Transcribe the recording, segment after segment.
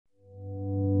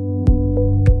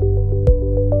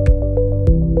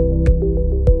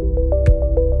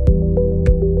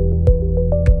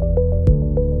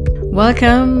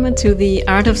Welcome to the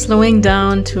Art of Slowing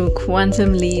Down to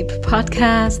Quantum Leap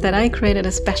podcast that I created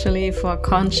especially for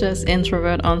conscious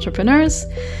introvert entrepreneurs.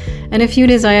 And if you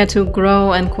desire to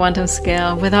grow and quantum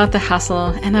scale without the hustle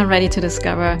and are ready to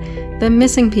discover the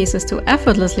missing pieces to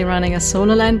effortlessly running a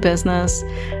soul-aligned business,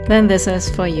 then this is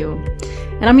for you.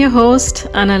 And I'm your host,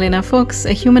 Annalena Fuchs,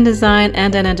 a human design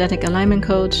and energetic alignment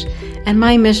coach. And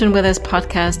my mission with this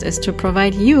podcast is to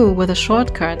provide you with a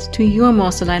shortcut to your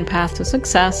most aligned path to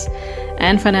success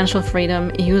and financial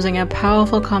freedom using a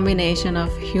powerful combination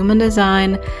of human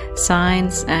design,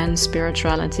 science, and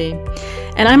spirituality.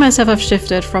 And I myself have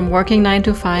shifted from working 9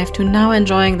 to 5 to now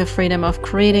enjoying the freedom of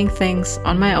creating things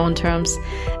on my own terms.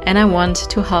 And I want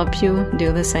to help you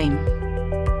do the same.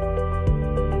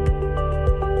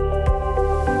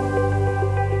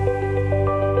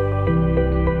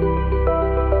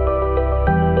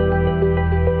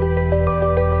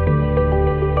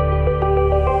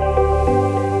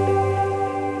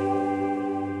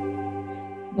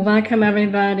 Welcome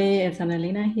everybody, it's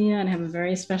Annalena here and I have a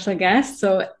very special guest.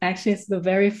 So actually it's the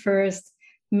very first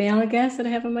male guest that I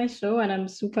have on my show and I'm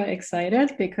super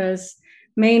excited because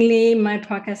mainly my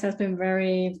podcast has been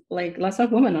very lots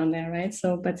of women on there, right?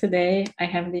 But today I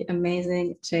have the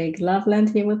amazing Jake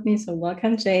Loveland here with me. So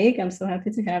welcome Jake, I'm so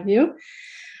happy to have you.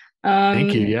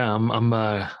 Thank you. Yeah,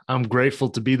 I'm grateful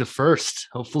to be the first.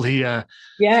 Hopefully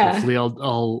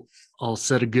I'll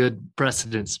set a good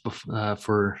precedence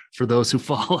for those who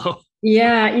follow.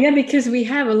 Yeah, because we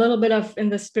have a little bit of in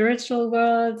the spiritual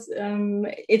world.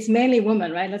 It's mainly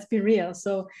women, right? Let's be real.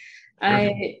 So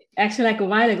I actually a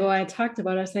while ago I talked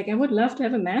about. I was like, I would love to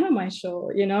have a man on my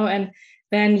show, And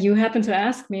then you happened to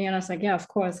ask me, and I was like, yeah, of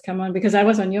course, come on, because I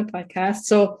was on your podcast.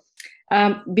 So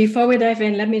before we dive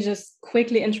in, let me just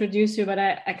quickly introduce you. But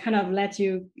I kind of let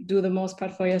you do the most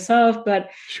part for yourself. But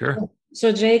sure.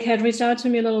 So Jake had reached out to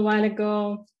me a little while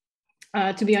ago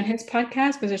to be on his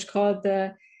podcast, which is called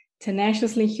the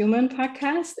Tenaciously Human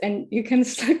podcast. And you can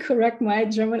still correct my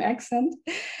German accent.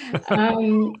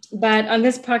 But on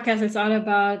this podcast, it's all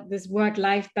about this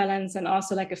work-life balance and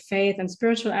also like a faith and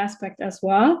spiritual aspect as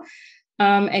well.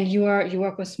 And you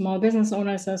work with small business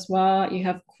owners as well. You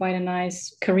have quite a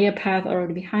nice career path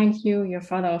already behind you. You're a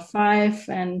father of 5.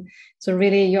 And so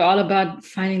really you're all about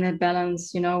finding that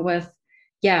balance, with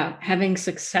having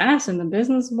success in the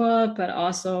business world, but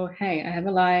also, hey, I have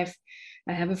a life,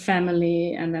 I have a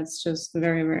family, and that's just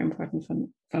very, very important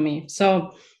for me.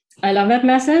 So I love that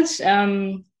message.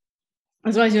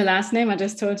 As well as your last name, I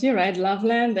just told you, right?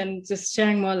 Loveland, and just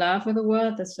sharing more love with the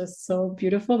world. That's just so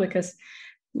beautiful because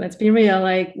let's be real,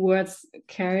 words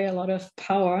carry a lot of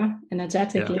power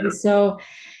energetically. Yeah. So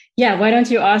why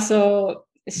don't you also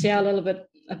share a little bit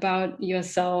about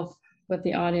yourself with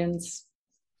the audience?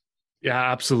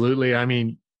 Yeah, absolutely. I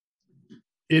mean,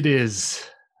 it is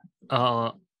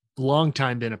a long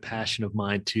time been a passion of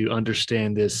mine to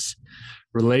understand this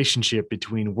relationship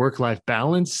between work-life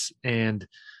balance and,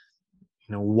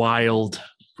 wild,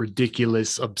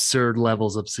 ridiculous, absurd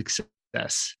levels of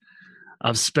success.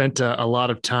 I've spent a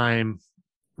lot of time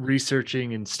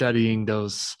researching and studying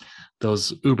those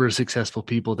uber successful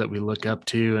people that we look up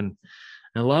to. And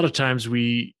a lot of times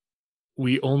we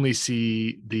only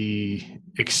see the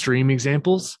extreme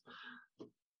examples.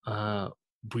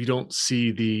 We don't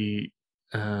see the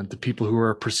people who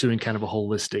are pursuing kind of a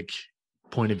holistic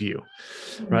point of view,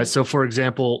 right? So, for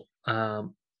example,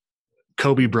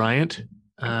 Kobe Bryant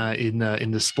in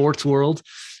the sports world,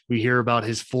 we hear about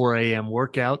his 4 a.m.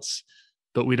 workouts,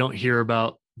 but we don't hear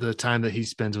about the time that he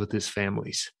spends with his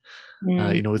families,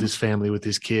 with his family, with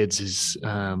his kids, his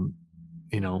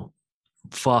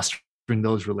fostering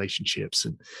those relationships.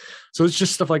 And so it's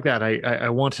just stuff like that. I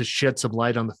want to shed some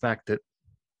light on the fact that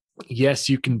yes,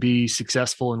 you can be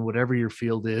successful in whatever your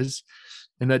field is.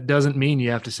 And that doesn't mean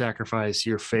you have to sacrifice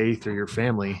your faith or your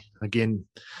family. Again,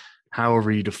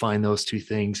 however you define those two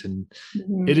things. And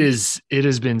it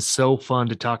has been so fun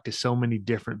to talk to so many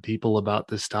different people about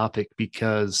this topic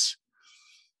because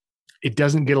it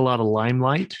doesn't get a lot of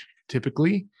limelight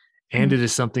typically. And it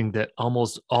is something that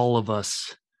almost all of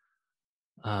us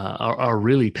are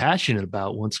really passionate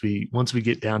about once we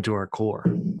get down to our core.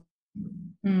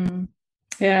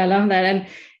 Yeah, I love that. And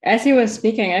as you were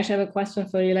speaking, I actually have a question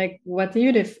for you. What do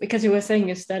you do? Because you were saying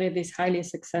you studied these highly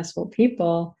successful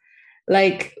people.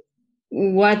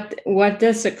 What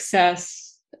does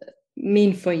success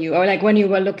mean for you? Or when you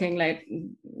were looking,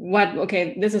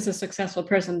 this is a successful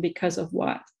person because of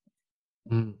what?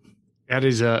 That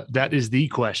is the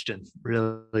question,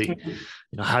 really.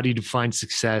 How do you define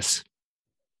success?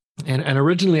 And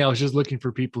originally I was just looking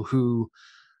for people who,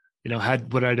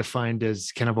 had what I defined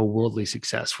as kind of a worldly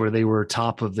success, where they were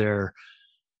top of their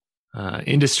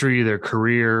industry, their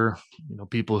career,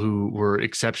 people who were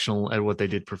exceptional at what they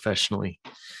did professionally.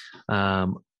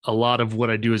 A lot of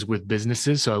what I do is with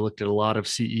businesses. So I looked at a lot of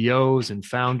CEOs and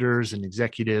founders and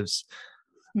executives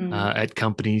at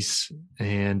companies,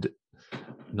 and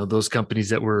those companies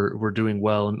that were doing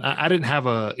well. And I didn't have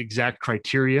a exact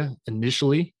criteria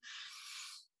initially,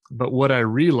 but what I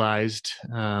realized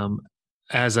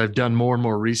as I've done more and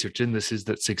more research in this is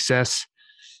that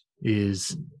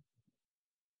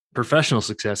professional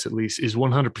success at least, is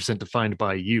 100% defined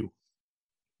by you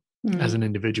as an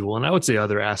individual. And I would say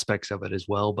other aspects of it as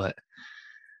well. But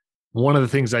one of the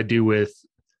things I do with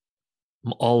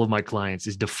all of my clients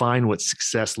is define what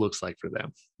success looks like for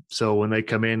them. So when they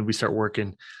come in, we start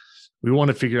working, we want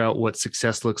to figure out what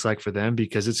success looks like for them,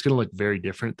 because it's going to look very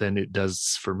different than it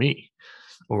does for me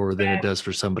or than it does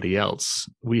for somebody else.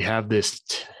 We have this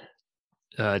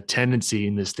tendency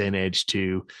in this day and age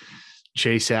to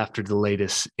chase after the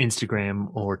latest Instagram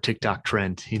or TikTok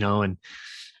trend,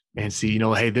 and see,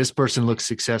 hey, this person looks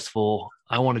successful.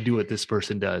 I want to do what this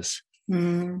person does.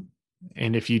 And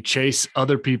if you chase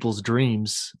other people's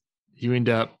dreams, you end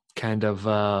up kind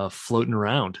of floating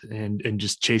around and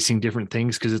just chasing different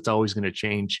things, because it's always going to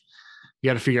change. You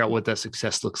got to figure out what that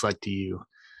success looks like to you.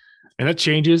 And that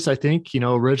changes, I think.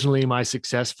 Originally my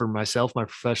success for myself, my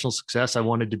professional success, I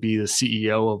wanted to be the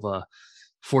CEO of a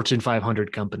Fortune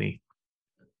 500 company.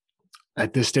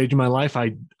 At this stage of my life,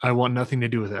 I want nothing to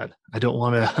do with that. I don't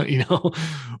want to,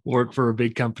 work for a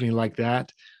big company like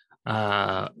that.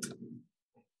 I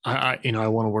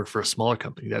want to work for a smaller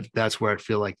company. That's where I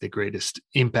feel like the greatest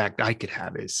impact I could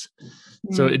have is.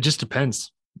 So it just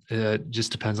depends. It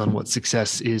just depends on what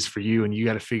success is for you. And you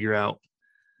got to figure out,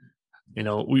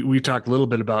 we talked a little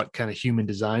bit about kind of human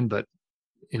design, but,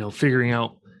 figuring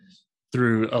out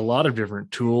through a lot of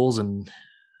different tools and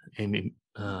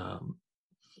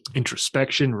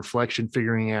introspection, reflection,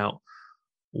 figuring out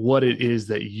what it is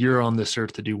that you're on this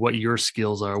earth to do, what your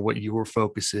skills are, what your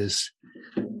focus is,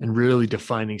 and really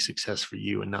defining success for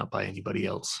you and not by anybody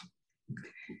else.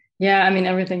 Yeah, I mean,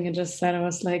 everything you just said, I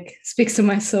was like, speaks to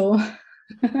my soul.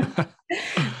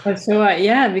 But so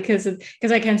yeah, because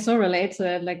I can so relate to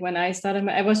it. Like when I started,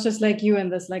 I was just like you in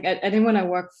this. Like I didn't want to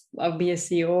work or be a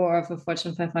CEO of a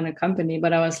Fortune 500 company,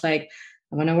 but I was like,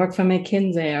 I want to work for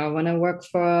McKinsey, or I want to work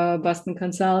for Boston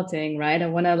Consulting, right? I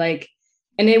want to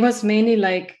and it was mainly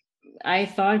like, I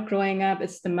thought growing up,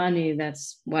 it's the money,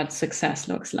 that's what success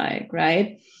looks like,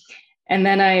 right? And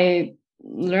then I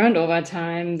learned over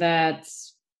time that,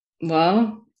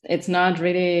 well, it's not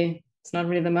really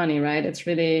the money, right? It's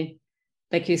really,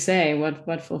 like you say,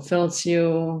 what fulfills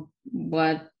you,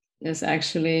 what is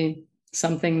actually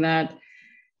something that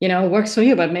works for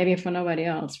you, but maybe for nobody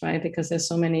else, right? Because there's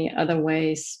so many other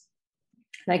ways.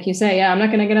 Like you say, yeah, I'm not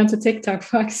going to get onto TikTok,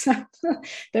 for example.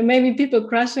 There may be people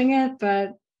crushing it,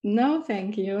 but no,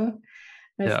 thank you.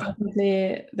 That's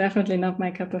definitely not my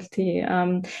cup of tea.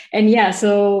 And yeah,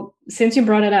 so since you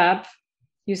brought it up,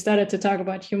 you started to talk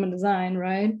about human design,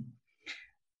 right?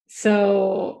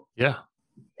 So yeah,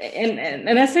 and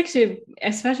that's actually,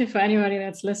 especially for anybody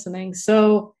that's listening.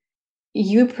 So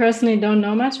you personally don't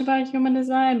know much about human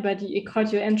design, but it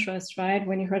caught your interest, right?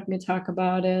 When you heard me talk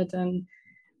about it, and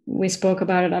we spoke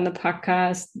about it on the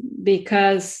podcast,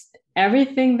 because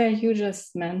everything that you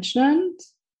just mentioned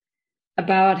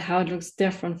about how it looks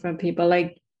different from people,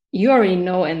 like you already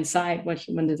know inside what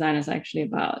human design is actually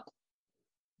about.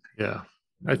 Yeah,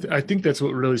 I think that's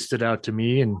what really stood out to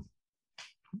me. And,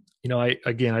 I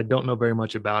don't know very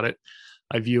much about it.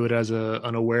 I view it as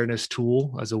an awareness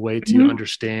tool, as a way to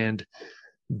understand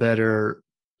better.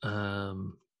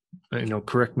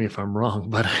 Correct me if I'm wrong,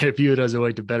 but I view it as a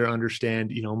way to better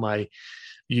understand, my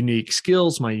unique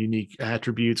skills, my unique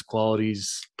attributes,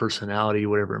 qualities, personality,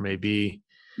 whatever it may be.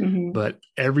 But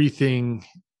everything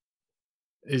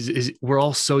is we're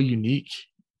all so unique,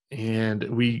 and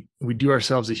we do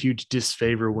ourselves a huge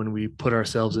disfavor when we put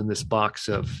ourselves in this box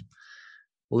of,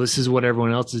 well, this is what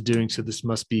everyone else is doing, so this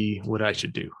must be what I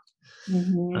should do.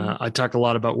 I talk a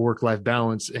lot about work-life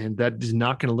balance, and that is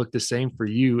not going to look the same for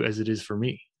you as it is for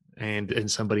me and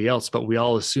somebody else. But we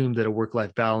all assume that a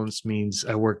work-life balance means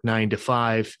I work 9 to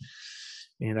 5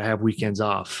 and I have weekends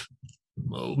off.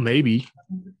 Well, maybe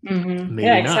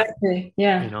not. Exactly.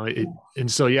 Yeah.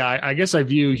 And so, yeah, I guess I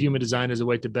view human design as a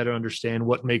way to better understand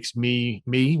what makes me,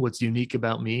 what's unique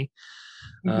about me.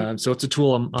 So it's a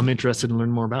tool I'm interested in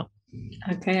learning more about.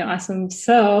 Okay, awesome.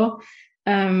 So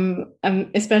I'm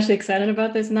especially excited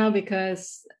about this now,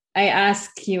 because I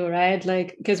asked you, right?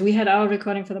 Like, because we had our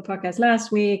recording for the podcast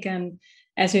last week, and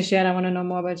as you shared, I want to know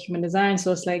more about human design.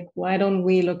 So it's like, why don't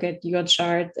we look at your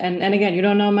chart? And again, you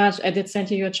don't know much. I did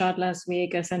send you your chart last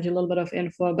week. I sent you a little bit of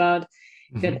info about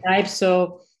your type.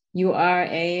 So you are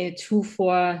a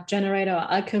 2-4 generator or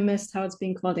alchemist, how it's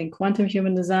being called in quantum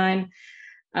human design.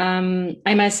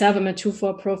 I myself am a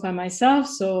 2-4 profile myself.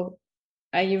 So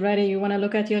are you ready? You want to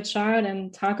look at your chart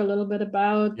and talk a little bit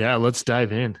about? Yeah, let's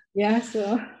dive in. Yeah.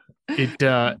 So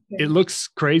it looks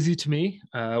crazy to me.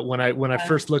 When I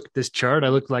first looked at this chart, I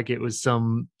looked like it was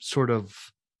some sort of,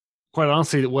 quite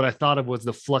honestly, what I thought of was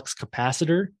the flux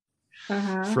capacitor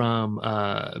from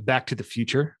Back to the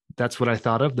Future. That's what I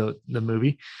thought of, the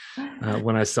movie.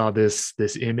 When I saw this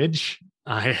image,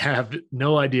 I have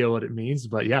no idea what it means,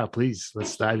 but yeah, please,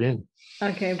 let's dive in.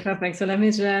 Okay, perfect. So let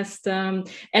me just, and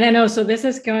I know, so this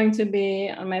is going to be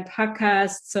on my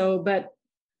podcast. So, but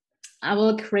I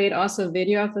will create also a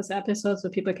video of this episode so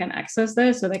people can access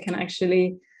this, so they can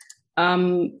actually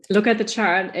look at the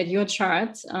chart, at your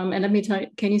chart. And let me tell you,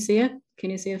 can you see it? Can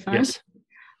you see it fine? Yes.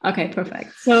 Okay,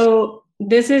 perfect. So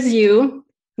this is you,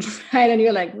 right? And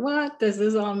you're like, what does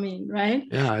this all mean, right?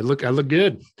 Yeah, I look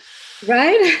good.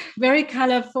 Right? Very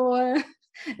colorful,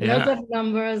 lots of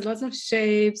numbers, lots of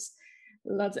shapes,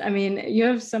 I mean, you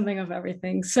have something of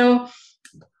everything. So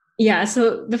yeah,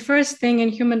 so the first thing in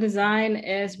human design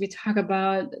is we talk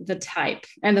about the type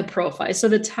and the profile. So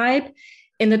the type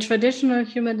in the traditional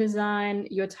human design,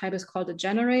 your type is called a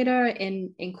generator.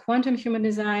 In quantum human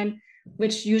design,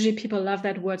 which usually people love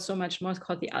that word so much more, it's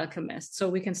called the alchemist. So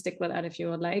we can stick with that if you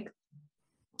would like.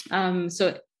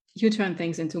 So you turn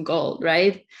things into gold,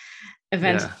 right?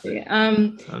 Eventually. Yeah.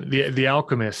 The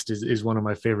Alchemist is one of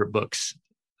my favorite books.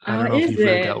 I don't know if you've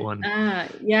read that one.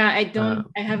 Yeah,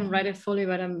 I haven't read it fully,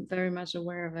 but I'm very much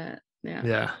aware of it.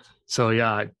 Yeah. So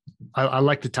yeah, I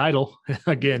like the title.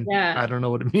 Again, I don't know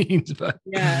what it means, but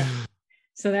yeah.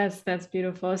 So that's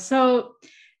beautiful. So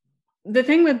the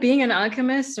thing with being an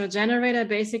alchemist or generator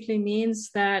basically means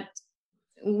that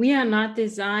we are not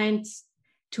designed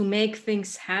to make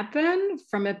things happen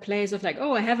from a place of like,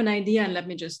 oh, I have an idea and let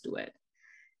me just do it.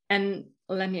 And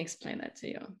let me explain that to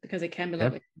you, because it can be a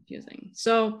little bit confusing.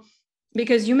 So,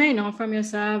 because you may know from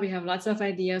yourself, you have lots of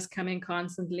ideas coming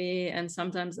constantly, and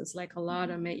sometimes it's like a lot,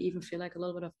 or may even feel like a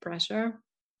little bit of pressure.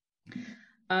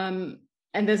 And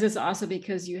this is also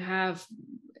because you have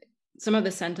some of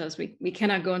the centers, we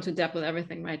cannot go into depth with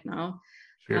everything right now.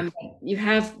 Sure. You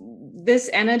have this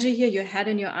energy here, your head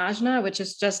and your ajna, which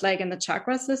is just like in the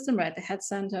chakra system, right? The head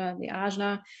center, the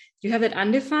ajna, you have it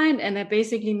undefined. And that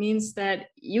basically means that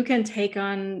you can take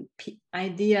on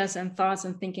ideas and thoughts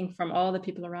and thinking from all the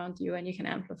people around you, and you can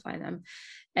amplify them.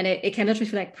 And it can literally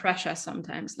feel like pressure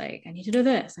sometimes, like, I need to do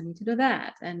this, I need to do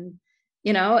that. And,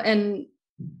 and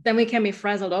then we can be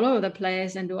frazzled all over the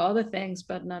place and do all the things,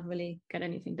 but not really get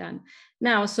anything done.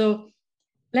 Now, so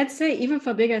let's say even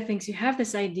for bigger things, you have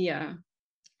this idea,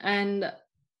 and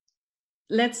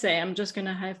let's say, I'm just going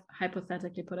to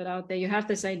hypothetically put it out there. You have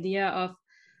this idea of,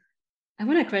 I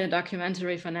want to create a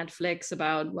documentary for Netflix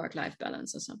about work-life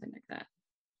balance or something like that.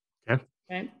 Okay.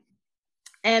 Right.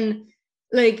 And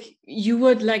like, you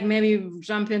would like maybe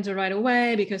jump into right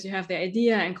away because you have the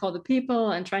idea and call the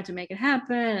people and try to make it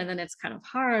happen. And then it's kind of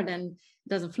hard and it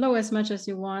doesn't flow as much as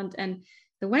you want. And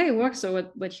the way it works, so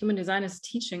what human design is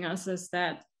teaching us is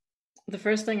that the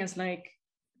first thing is like,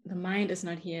 the mind is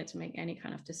not here to make any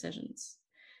kind of decisions.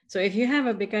 So if you have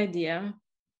a big idea,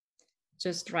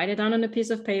 just write it down on a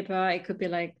piece of paper. It could be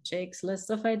like Jake's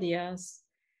list of ideas.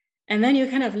 And then you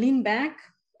kind of lean back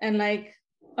and like,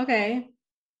 okay,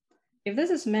 if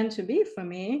this is meant to be for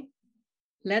me,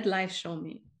 let life show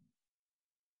me.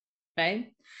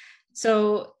 Right?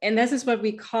 So, and this is what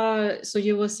we call, so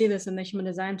you will see this in the human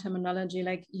design terminology,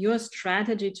 like your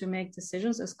strategy to make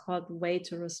decisions is called way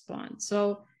to respond.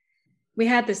 So we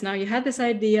had this now, you had this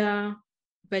idea,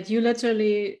 but you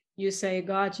literally, you say,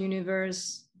 God,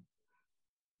 universe,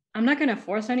 I'm not going to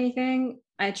force anything.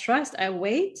 I trust, I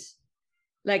wait.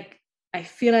 Like, I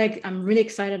feel like I'm really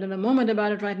excited in the moment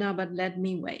about it right now, but let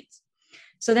me wait.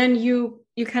 So then you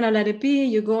kind of let it be,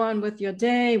 you go on with your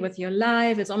day, with your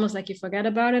life. It's almost like you forget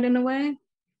about it in a way,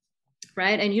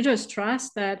 right? And you just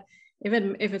trust that if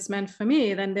it's meant for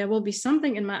me, then there will be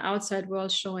something in my outside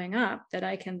world showing up that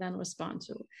I can then respond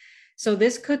to. So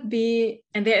this could be,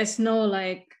 and there is no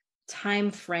like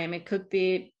time frame. It could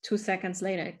be 2 seconds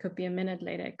later. It could be a minute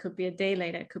later. It could be a day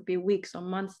later. It could be weeks or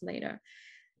months later.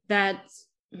 That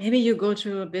maybe you go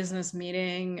to a business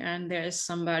meeting and there's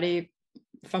somebody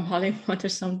from Hollywood or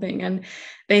something, and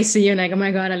they see you like, oh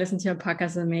my God, I listened to your podcast,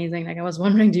 it's amazing. Like, I was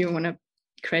wondering, do you want to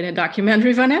create a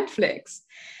documentary for Netflix?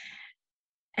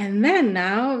 And then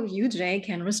now you, Jay,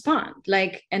 can respond.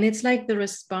 And it's like the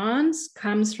response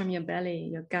comes from your belly,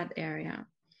 your gut area.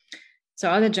 So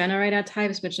all the generator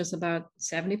types, which is about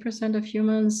 70% of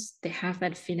humans, they have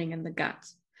that feeling in the gut.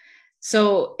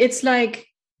 So it's like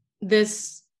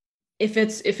this, if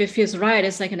it feels right,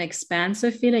 it's like an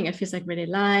expansive feeling. It feels like really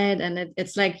light. And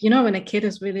it's like, when a kid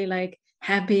is really like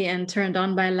happy and turned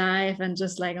on by life and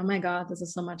just like, oh my God, this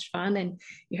is so much fun. And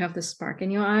you have this spark in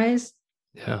your eyes.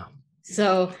 Yeah.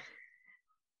 So,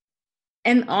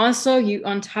 and also you,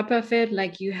 on top of it,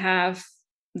 like you have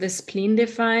the spleen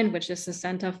defined, which is the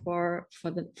center for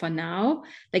now.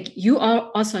 Like you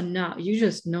are also now, you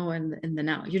just know in the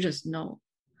now, you just know,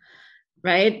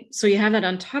 right? So you have that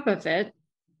on top of it.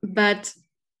 But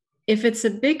if it's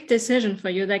a big decision for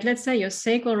you, like let's say your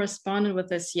sacral responded with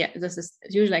this, yeah, this is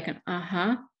usually like an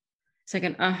uh-huh. It's like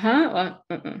an uh-huh or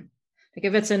uh-uh. Like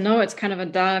if it's a no, it's kind of a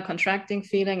dull, contracting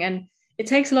feeling. And it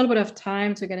takes a little bit of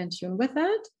time to get in tune with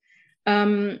that.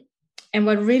 And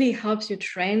what really helps you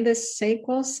train this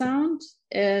sacral sound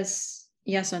is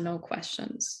yes or no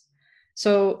questions.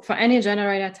 So for any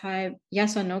generator type,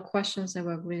 yes or no questions, they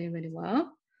work really, really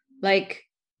well. Like,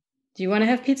 do you want to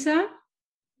have pizza?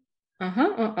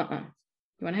 Uh-huh, uh-uh.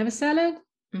 You want to have a salad?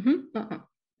 Mm-hmm, uh-uh.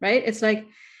 Right? It's like,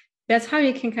 that's how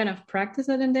you can kind of practice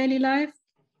it in daily life.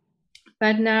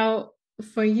 But now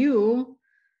for you,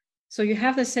 so you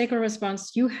have the sacral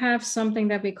response, you have something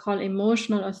that we call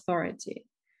emotional authority.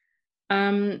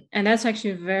 And that's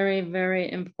actually very, very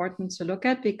important to look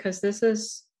at, because this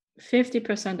is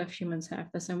 50% of humans have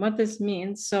this. And what this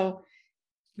means, so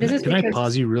this is Can I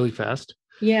pause you really fast?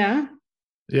 Yeah.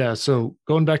 Yeah. So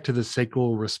going back to the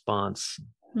sacral response,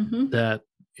 that,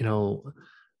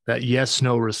 that yes,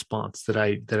 no response that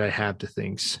I have to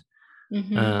things.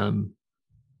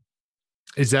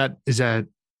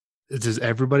 Does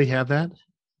everybody have that?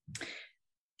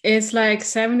 It's like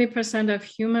 70% of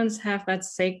humans have that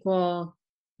sacral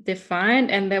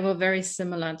defined, and they were very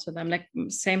similar to them. Like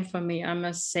same for me. I'm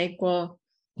a sacral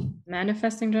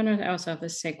manifesting generator. I also have a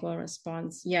sacral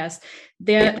response. Yes.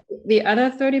 The other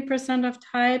 30% of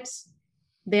types,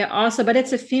 they're also, but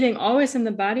it's a feeling always in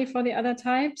the body for the other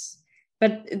types,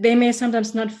 but they may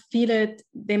sometimes not feel it.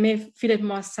 They may feel it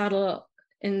more subtle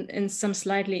in some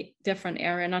slightly different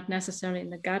area, not necessarily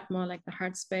in the gut, more like the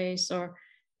heart space or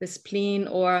the spleen,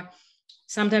 or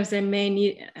sometimes they may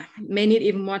need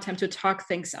even more time to talk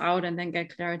things out and then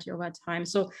get clarity over time.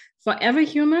 So for every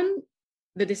human,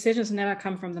 the decisions never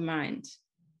come from the mind.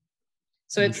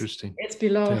 So it's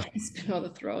below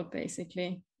the throat,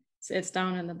 basically. It's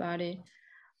down in the body.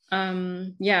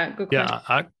 Good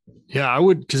question.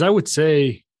 I would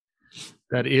say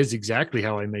that is exactly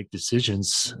how I make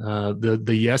decisions.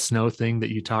 The yes, no thing that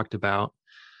you talked about.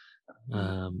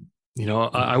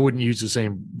 I wouldn't use the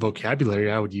same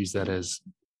vocabulary. I would use that as,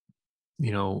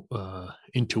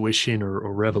 intuition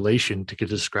or revelation to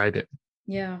describe it.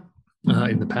 Yeah.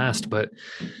 In the past, but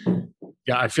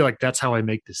yeah, I feel like that's how I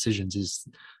make decisions, is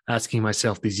asking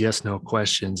myself these yes, no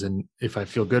questions. And if I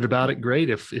feel good about it,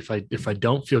 great. If I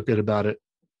don't feel good about it,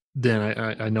 then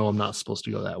I know I'm not supposed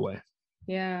to go that way.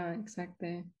 Yeah,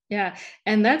 exactly. Yeah.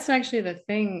 And that's actually the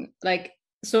thing. Like,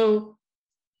 so,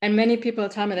 and many people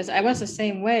tell me this, I was the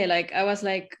same way. Like, I was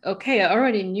like, okay, I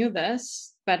already knew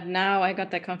this, but now I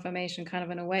got that confirmation kind of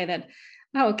in a way that,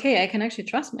 oh, okay, I can actually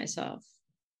trust myself.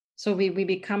 So we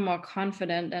become more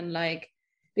confident, and like,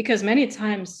 because many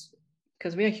times,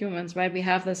 because we are humans, right? We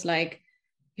have this, like,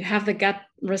 you have the gut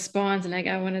response and like,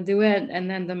 I want to do it. And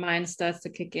then the mind starts to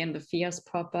kick in, the fears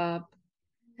pop up.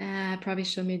 Probably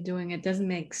shouldn't be doing it. Doesn't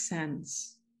make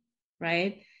sense,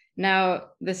 right? Now,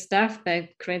 the stuff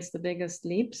that creates the biggest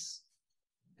leaps,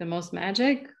 the most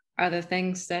magic, are the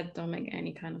things that don't make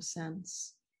any kind of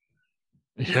sense.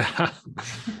 Yeah.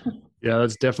 Yeah,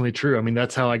 that's definitely true. I mean,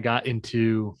 that's how I got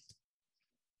into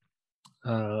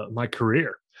my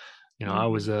career. I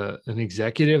was an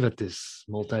executive at this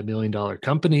multi-million-dollar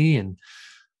company, and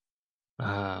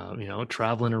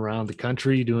traveling around the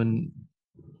country doing,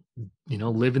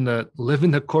 living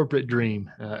the corporate dream,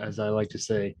 as I like to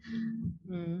say.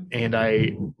 And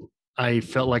I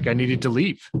felt like I needed to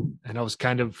leave, and I was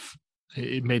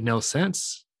it made no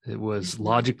sense. It was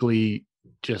logically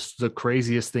just the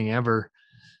craziest thing ever,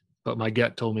 but my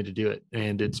gut told me to do it,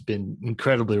 and it's been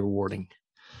incredibly rewarding.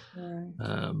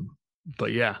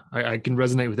 But yeah, I can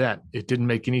resonate with that. It didn't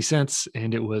make any sense,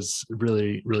 and it was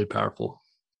really, really powerful.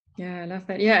 Yeah, I love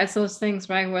that. Yeah, it's those things,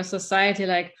 right, where society,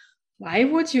 like, why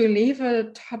would you leave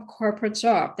a top corporate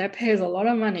job that pays a lot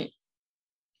of money?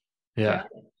 Yeah.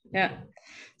 Yeah.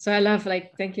 So I love,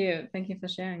 like, thank you for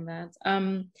sharing that.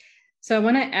 So I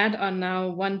want to add on now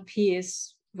one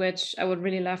piece, which I would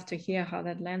really love to hear how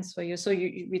that lands for you. So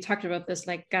we talked about this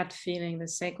like gut feeling, the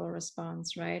sacral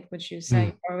response, right? Which you say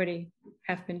you already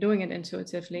have been doing it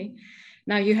intuitively.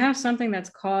 Now you have something that's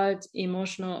called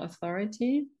emotional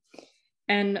authority.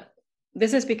 And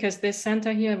this is because this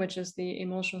center here, which is the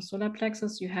emotional solar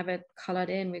plexus, you have it colored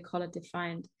in, we call it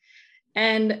defined.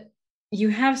 And you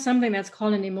have something that's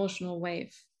called an emotional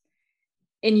wave.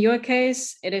 In your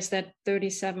case, it is that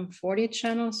 3740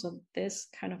 channel, so this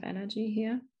kind of energy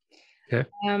here,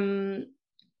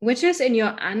 which is in your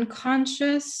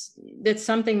unconscious. That's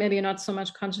something maybe you're not so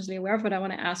much consciously aware of, but I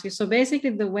want to ask you. So basically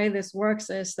the way this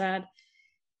works is that,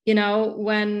 you know,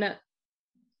 when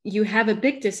you have a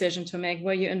big decision to make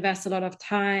where you invest a lot of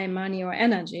time, money, or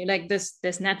energy, like this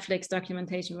Netflix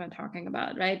documentation we're talking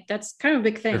about, right? That's kind of a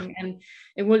big thing. Sure. And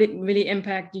it will really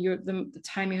impact the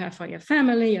time you have for your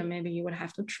family, or maybe you would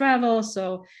have to travel.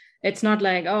 So it's not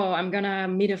like, oh, I'm going to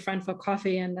meet a friend for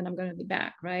coffee and then I'm going to be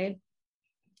back, right?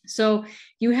 So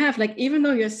you have, like, even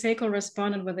though your sacral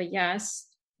responded with a yes,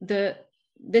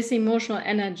 this emotional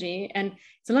energy, and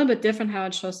it's a little bit different how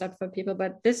it shows up for people,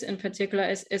 but this in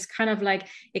particular is kind of like,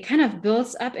 it kind of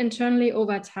builds up internally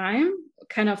over time,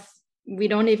 kind of, we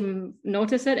don't even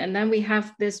notice it. And then we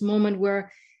have this moment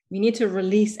where we need to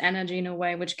release energy in a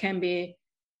way, which can be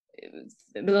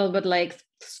a little bit like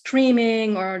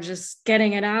screaming or just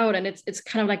getting it out. And it's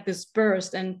kind of like this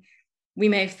burst, and we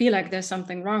may feel like there's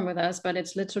something wrong with us, but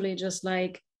it's literally just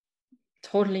like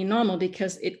totally normal,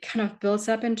 because it kind of builds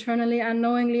up internally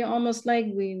unknowingly, almost like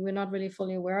we're not really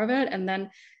fully aware of it. And then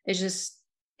it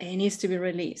needs to be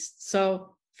released.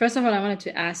 So first of all, I wanted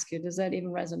to ask you, does that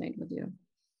even resonate with you?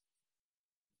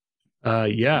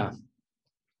 Yeah.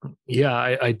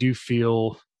 I do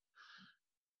feel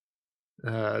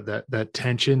that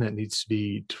tension that needs to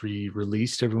be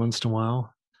released every once in a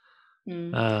while.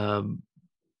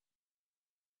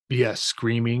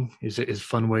 Screaming is a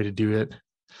fun way to do it.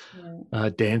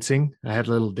 Dancing. I had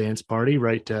a little dance party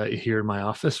right here in my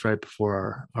office right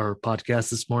before our podcast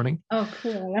this morning. Oh,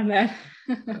 cool. I love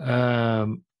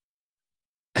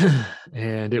that.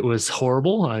 And it was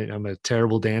horrible. I'm a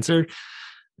terrible dancer,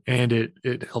 and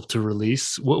it helped to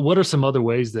release. What are some other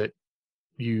ways that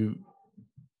you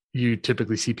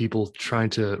typically see people trying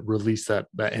to release that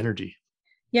energy?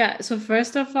 Yeah. So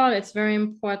first of all, it's very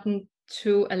important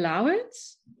to allow it.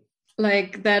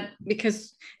 Like that,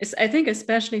 because I think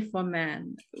especially for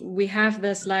men, we have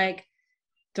this like,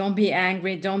 don't be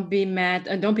angry, don't be mad,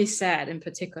 and don't be sad in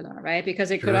particular, right? Because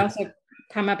it could also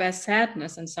come up as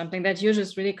sadness and something that you're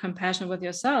just really compassionate with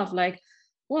yourself. Like,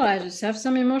 well, I just have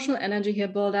some emotional energy here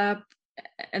build up,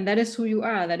 and that is who you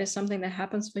are. That is something that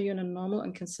happens for you on a normal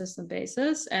and consistent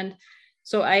basis. And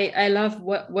so I love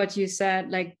what you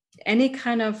said, like any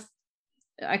kind of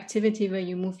activity where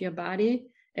you move your body,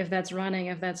 if that's running,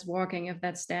 if that's walking, if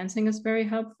that's dancing, is very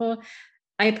helpful.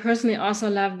 I personally also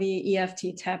love the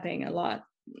EFT tapping a lot,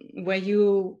 where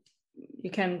you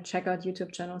can check out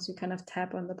YouTube channels. You kind of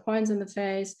tap on the points in the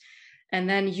face, and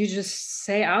then you just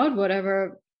say out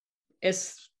whatever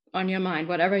is on your mind,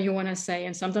 whatever you want to say.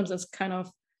 And sometimes it's kind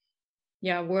of,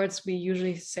 words we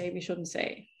usually say we shouldn't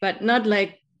say, but not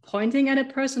like pointing at a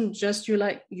person, just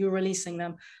you releasing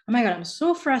them. Oh my God, I'm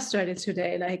so frustrated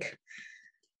today. Like,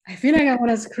 I feel like I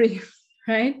want to scream,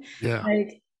 right? Yeah.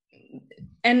 Like,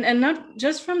 and not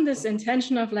just from this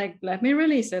intention of like, let me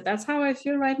release it. That's how I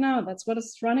feel right now. That's what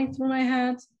is running through my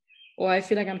head. Or I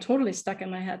feel like I'm totally stuck in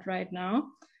my head right now.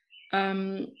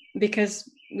 Because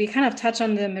we kind of touch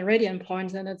on the meridian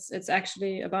points, and it's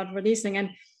actually about releasing.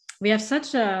 And we have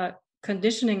such a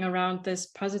conditioning around this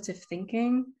positive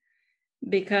thinking,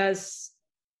 because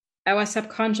our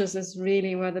subconscious is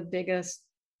really where the biggest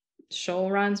show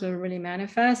runs, will really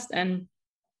manifest. And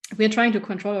we're trying to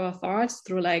control our thoughts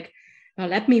through like,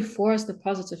 let me force the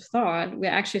positive thought. We're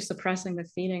actually suppressing the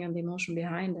feeling and the emotion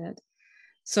behind it.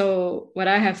 So what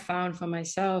I have found for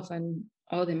myself and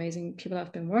all the amazing people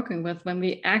I've been working with, when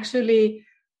we actually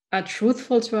are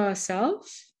truthful to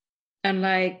ourselves and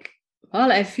like,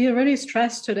 well, I feel really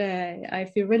stressed today, I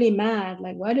feel really mad,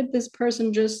 like, why did this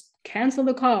person just cancel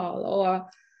the call, or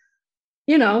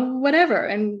whatever.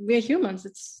 And we're humans.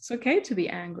 It's okay to be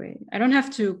angry. I don't have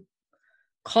to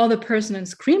call the person and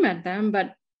scream at them,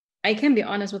 but I can be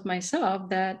honest with myself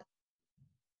that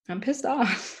I'm pissed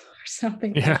off or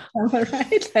something. Yeah.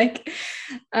 Right? Like,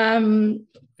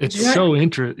 it's so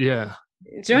interesting. Yeah.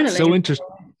 Journaling. It's so interesting.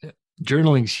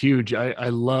 Journaling's huge. I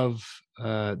love,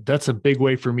 that's a big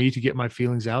way for me to get my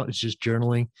feelings out. It's just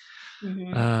journaling.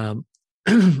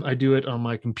 Mm-hmm. I do it on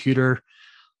my computer.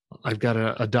 I've got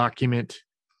a document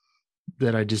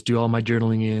that I just do all my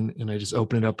journaling in, and I just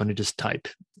open it up and I just type,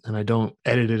 and I don't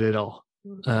edit it at all.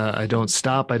 I don't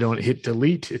stop. I don't hit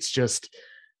delete. It's just,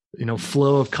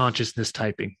 flow of consciousness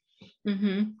typing.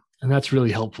 Mm-hmm. And that's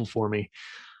really helpful for me.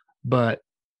 But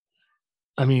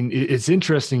I mean, it's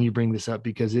interesting you bring this up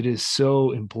because it is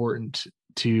so important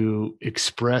to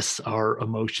express our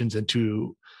emotions and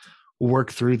to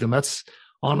work through them. That's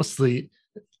honestly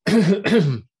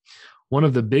one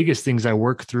of the biggest things I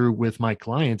work through with my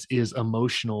clients is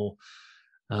emotional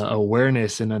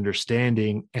awareness and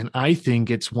understanding. And I think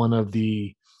it's one of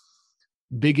the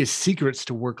biggest secrets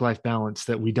to work-life balance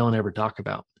that we don't ever talk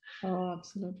about. Oh,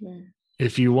 absolutely.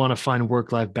 If you want to find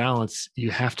work-life balance,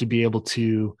 you have to be able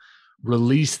to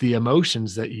release the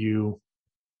emotions that you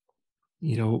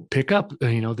pick up,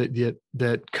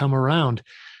 that come around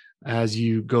as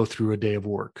you go through a day of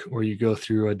work, or you go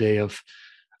through a day of,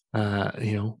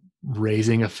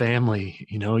 raising a family.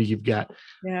 You've got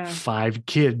 5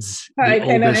 kids, the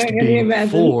oldest being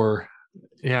 4.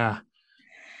 Yeah.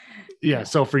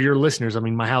 So for your listeners, I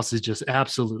mean, my house is just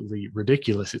absolutely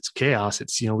ridiculous. It's chaos.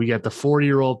 It's, we got the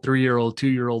 4-year-old, 3-year-old,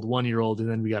 2-year-old, 1-year-old, and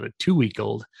then we got a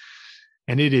 2-week-old,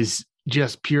 and it is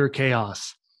just pure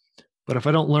chaos. But if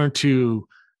I don't learn to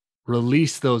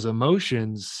release those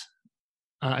emotions,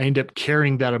 I end up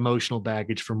carrying that emotional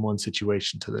baggage from one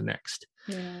situation to the next.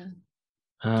 Yeah.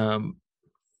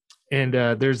 And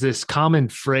there's this common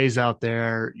phrase out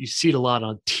there. You see it a lot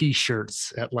on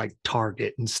T-shirts at like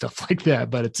Target and stuff like that,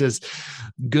 but it says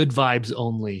good vibes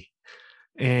only.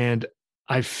 And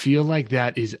I feel like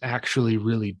that is actually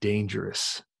really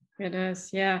dangerous. It is.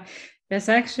 Yeah.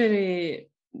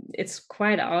 It's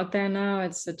quite out there now.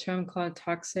 It's a term called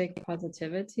toxic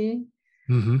positivity.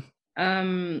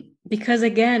 Mm-hmm. Because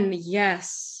again,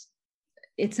 yes,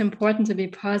 it's important to be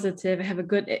positive,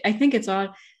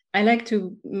 I like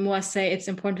to more say it's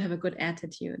important to have a good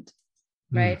attitude,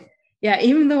 right? Yeah,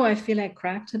 even though I feel like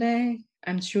crap today,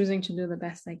 I'm choosing to do the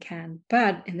best I can.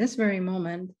 But in this very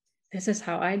moment, this is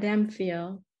how I damn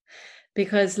feel.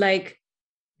 Because like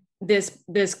this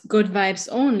good vibes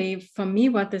only, for me,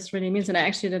 what this really means, and I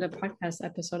actually did a podcast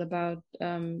episode about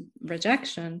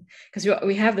rejection, because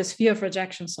we have this fear of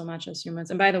rejection so much as humans.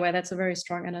 And by the way, that's a very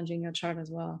strong energy in your chart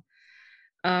as well.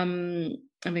 And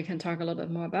we can talk a little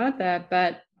bit more about that.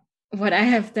 But what I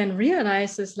have then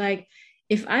realized is like,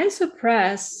 if I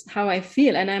suppress how I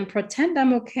feel and I pretend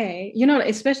I'm okay,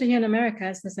 especially here in America,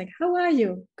 it's just like, how are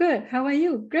you? Good. How are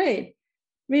you? Great.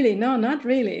 Really? No, not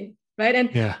really. Right. And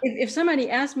if somebody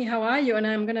asks me, how are you? And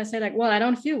I'm going to say like, well, I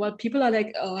don't feel well. People are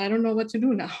like, oh, I don't know what to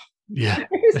do now. Yeah.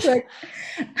 It's like,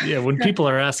 yeah. When people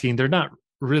are asking, they're not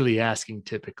really asking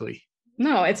typically.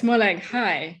 No, it's more like,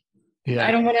 hi. Yeah.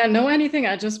 I don't want to know anything.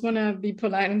 I just want to be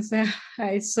polite and say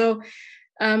hi. So,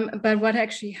 but what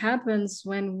actually happens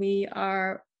when we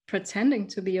are pretending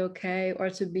to be okay or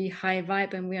to be high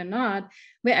vibe and we are not,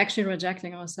 we're actually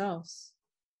rejecting ourselves.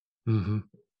 Mm-hmm.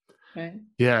 Right.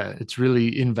 Yeah, it's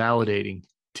really invalidating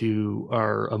to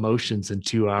our emotions and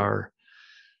to our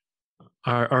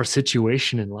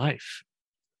situation in life.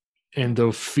 And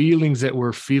the feelings that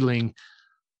we're feeling,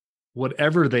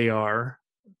 whatever they are,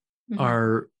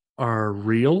 are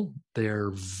real.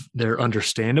 They're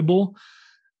understandable,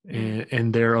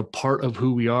 and they're a part of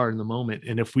who we are in the moment.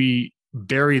 And if we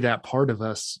bury that part of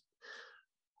us,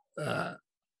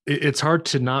 it's hard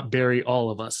to not bury all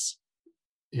of us.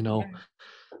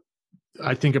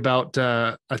 I think about,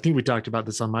 I think we talked about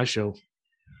this on my show,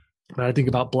 but I think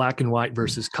about black and white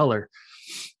versus color.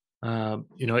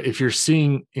 If you're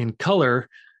seeing in color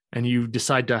and you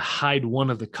decide to hide one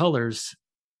of the colors,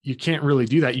 you can't really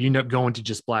do that. You end up going to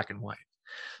just black and white.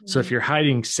 So if you're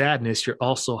hiding sadness, you're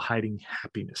also hiding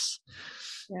happiness.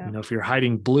 Yeah. If you're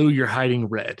hiding blue, you're hiding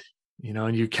red,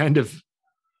 and you kind of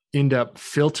end up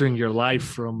filtering your life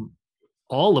from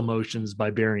all emotions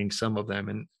by burying some of them.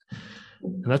 And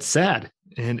that's sad.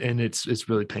 And it's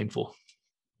really painful.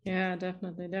 Yeah,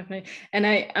 definitely. And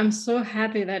I'm so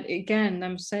happy that, again,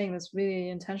 I'm saying this really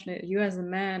intentionally, you as a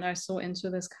man are so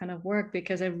into this kind of work,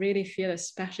 because I really feel,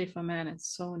 especially for men,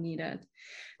 it's so needed.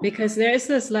 Because there is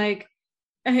this, like,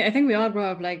 I think we all grow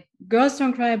up like, girls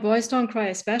don't cry, boys don't cry,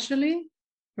 especially,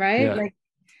 right? Yeah. Like,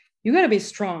 you got to be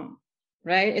strong,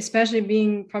 right? Especially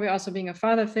being a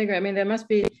father figure. I mean, there must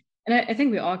be, and I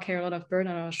think we all carry a lot of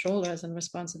burden on our shoulders and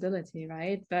responsibility,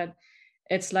 right? But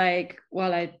it's like,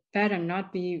 well, I better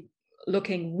not be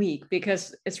looking weak,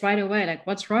 because it's right away like,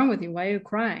 what's wrong with you? Why are you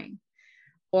crying?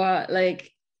 Or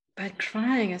like, but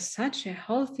crying is such a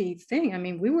healthy thing. I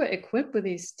mean, we were equipped with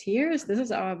these tears. This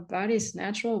is our body's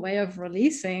natural way of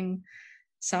releasing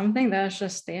something that's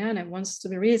just there and it wants to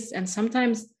be released. And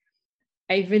sometimes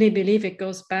I really believe it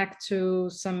goes back to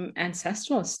some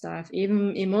ancestral stuff,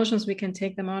 even emotions, we can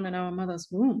take them on in our mother's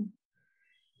womb.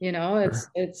 You know, Sure.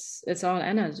 it's all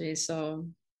energy. So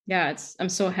yeah, I'm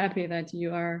so happy that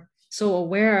you are so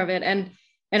aware of it. And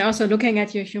also looking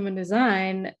at your human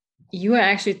design, you are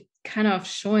actually kind of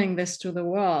showing this to the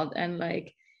world. And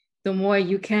like the more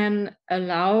you can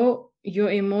allow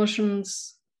your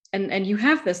emotions, and you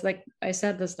have this, like I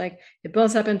said, this, like it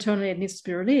builds up internally, it needs to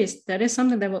be released. That is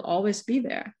something that will always be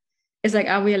there. It's like,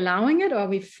 are we allowing it or are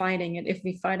we fighting it? If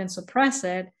we fight and suppress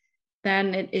it,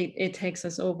 then it takes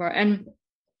us over. And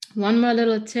one more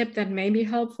little tip that may be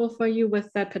helpful for you with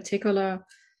that particular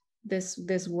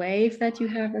this wave that you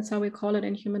have, that's how we call it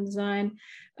in human design.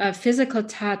 Physical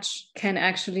touch can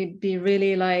actually be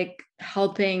really like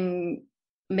helping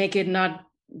make it not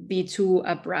be too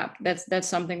abrupt. That's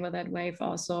something with that wave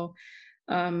also.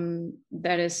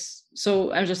 That is,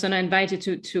 so I'm just going to invite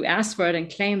you to ask for it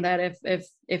and claim that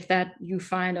if that you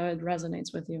find or it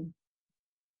resonates with you.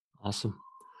 Awesome.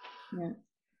 Yeah.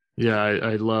 Yeah,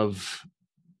 I love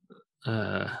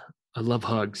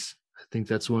hugs. I think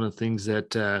that's one of the things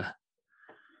that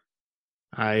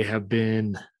I have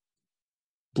been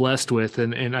blessed with,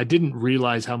 and I didn't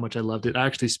realize how much I loved it. I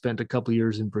actually spent a couple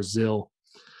years in Brazil,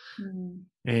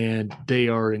 and they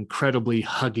are incredibly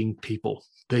hugging people.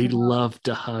 They love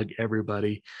to hug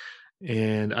everybody,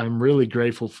 and I'm really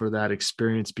grateful for that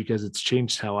experience because it's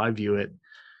changed how I view it.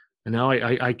 And now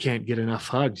I can't get enough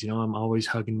hugs. You know, I'm always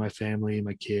hugging my family and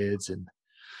my kids, and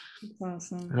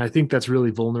Awesome. I think that's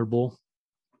really vulnerable.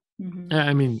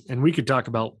 I mean, and we could talk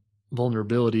about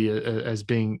vulnerability as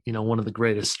being, you know, one of the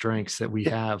greatest strengths that we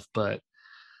have. But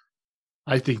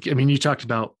I think, I mean, you talked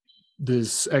about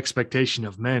this expectation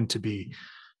of men to be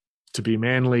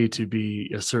manly, to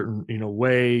be a certain, you know,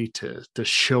 way, to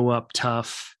show up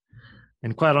tough.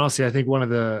 And quite honestly, I think one of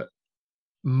the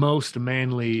most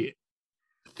manly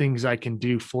things I can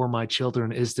do for my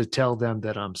children is to tell them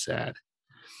that I'm sad,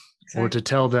 or to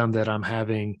tell them that I'm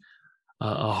having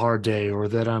a hard day, or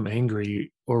that I'm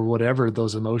angry, or whatever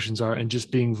those emotions are, and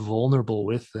just being vulnerable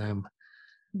with them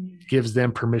gives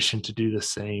them permission to do the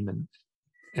same.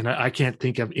 And I can't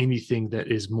think of anything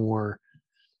that is more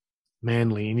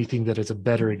manly, anything that is a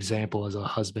better example as a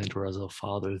husband or as a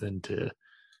father than to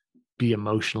be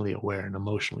emotionally aware and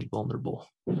emotionally vulnerable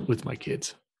with my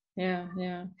kids. Yeah.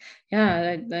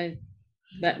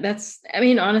 That's, I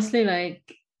mean, honestly, like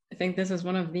I think this is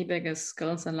one of the biggest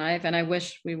skills in life, and I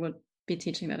wish we would be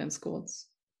teaching that in schools.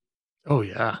 Oh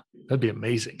yeah, that'd be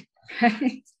amazing.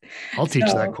 Right. I'll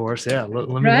teach that course. Yeah, let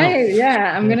me know. Right.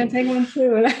 Yeah, I'm gonna take one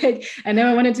too. Like I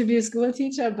never wanted to be a school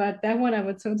teacher, but that one I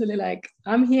would totally like.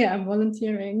 I'm here. I'm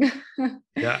volunteering.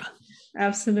 Yeah.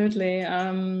 Absolutely.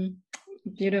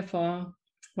 Beautiful.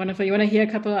 Wonderful. You want to hear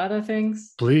a couple of other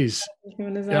things? Please.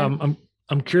 Human Yeah, design?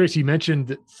 I'm curious. You mentioned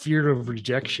the fear of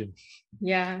rejection.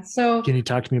 Yeah. So Can you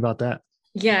talk to me about that?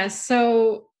 yeah.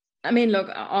 So I mean, look,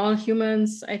 all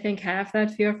humans, I think, have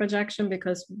that fear of rejection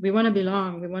because we want to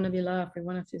belong, we want to be loved, we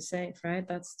want to feel safe, right?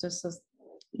 That's just a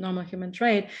normal human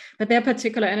trait. But there are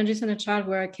particular energies in the chart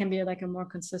where it can be like a more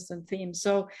consistent theme.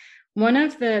 So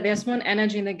there's one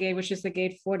energy in the gate, which is the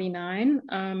gate 49,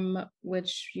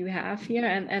 which you have here.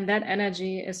 And that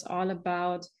energy is all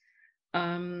about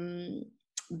the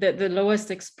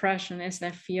lowest expression is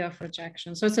that fear of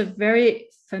rejection. So it's a very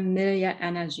familiar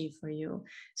energy for you.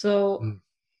 So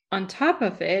on top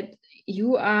of it,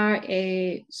 you are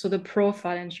the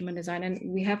profile in human design, and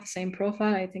we have the same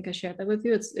profile. I think I shared that with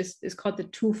you. It's called the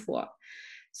 2-4.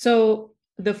 So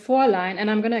the 4 line, and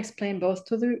I'm going to explain both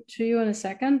to you in a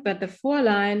second, but the 4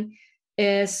 line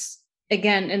is,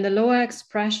 again, in the lower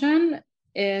expression,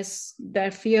 is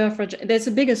that fear of rejection. That's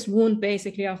the biggest wound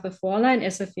basically of the 4 line,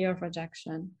 is the fear of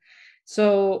rejection.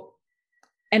 So,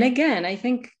 and again,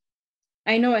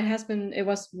 I know it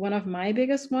was one of my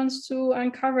biggest ones to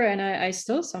uncover, and I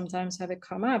still sometimes have it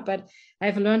come up, but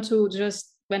I've learned to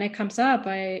just, when it comes up,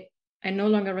 I no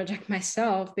longer reject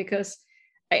myself, because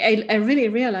I really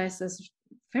realized this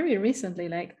very recently,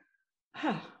 like,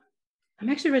 I'm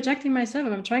actually rejecting myself.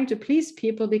 I'm trying to please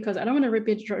people because I don't want to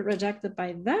be rejected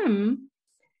by them.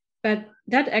 But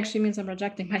that actually means I'm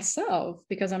rejecting myself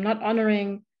because I'm not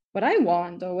honoring what I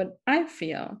want or what I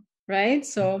feel, right?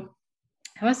 So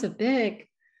it was a big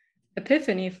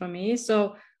epiphany for me.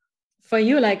 So for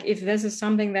you, like if this is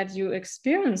something that you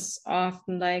experience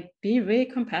often, like be really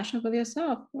compassionate with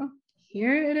yourself. Well,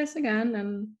 here it is again,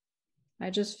 and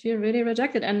I just feel really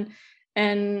rejected.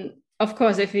 And of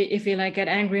course, if we like get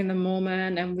angry in the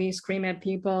moment and we scream at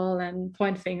people and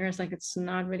point fingers, like it's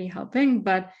not really helping.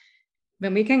 But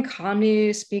when we can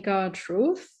calmly speak our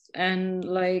truth and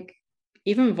like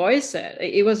even voice it,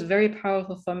 it was very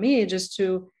powerful for me just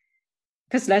to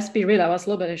because let's be real, I was a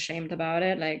little bit ashamed about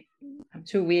it. Like, I'm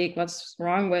too weak. What's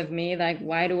wrong with me? Like,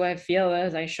 why do I feel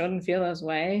this? I shouldn't feel this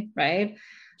way, right?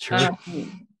 Sure.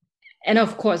 And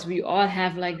of course, we all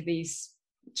have like these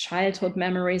childhood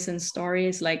memories and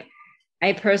stories. Like,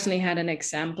 I personally had an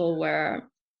example where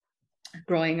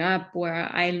growing up, where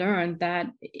I learned that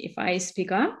if I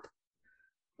speak up,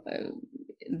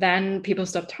 then people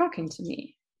stop talking to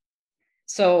me.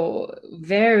 So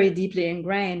very deeply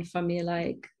ingrained for me,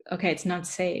 like, okay, it's not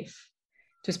safe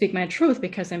to speak my truth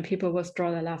because then people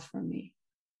withdraw their love from me.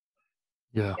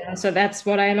 Yeah. So that's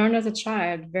what I learned as a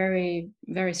child, very,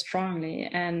 very strongly.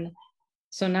 And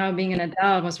so now being an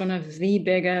adult was one of the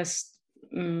biggest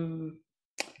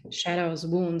shadows,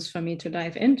 wounds for me to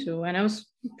dive into. And it was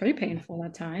pretty painful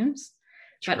at times.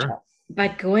 Sure.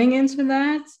 But going into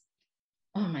that,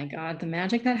 oh my God, the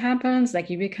magic that happens, like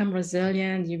you become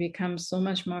resilient, you become so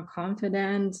much more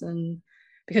confident, and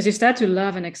because you start to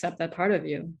love and accept that part of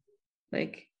you.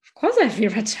 Like, of course I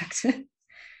feel rejected,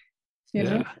 you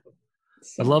know?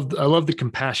 So. I love the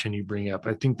compassion you bring up.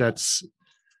 I think that's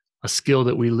a skill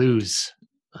that we lose,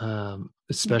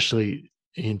 especially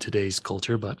in today's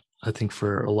culture. But I think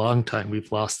for a long time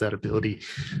we've lost that ability,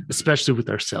 especially with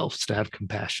ourselves, to have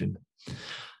compassion.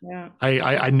 Yeah.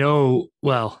 I know,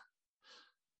 well,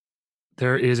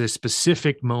 there is a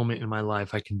specific moment in my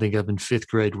life I can think of in 5th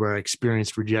grade where I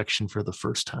experienced rejection for the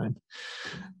first time.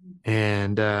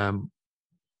 And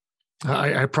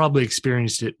I probably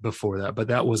experienced it before that, but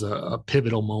that was a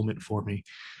pivotal moment for me.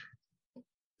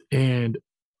 And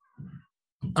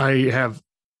I have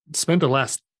spent the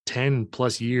last 10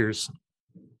 plus years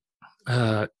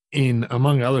in,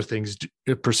 among other things,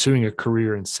 pursuing a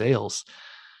career in sales,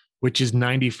 which is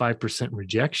 95%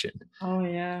 rejection. Oh,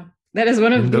 yeah. That is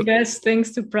one of the best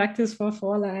things to practice for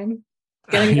Foreline.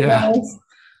 Yeah.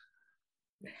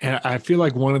 And I feel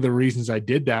like one of the reasons I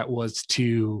did that was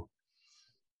to,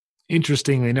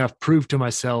 interestingly enough, prove to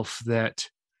myself that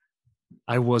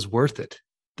I was worth it,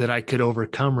 that I could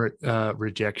overcome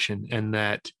rejection, and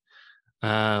that,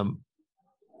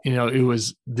 it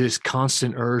was this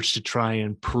constant urge to try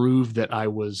and prove that I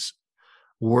was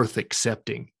worth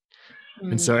accepting.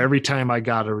 And so every time I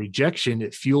got a rejection,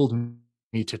 it fueled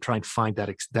me to try and find that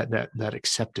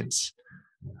acceptance.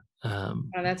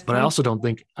 But I also don't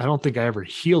think I ever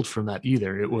healed from that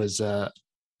either. It was,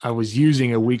 I was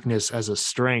using a weakness as a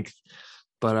strength,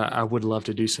 but I would love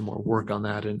to do some more work on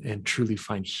that and truly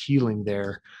find healing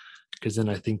there, because then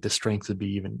I think the strength would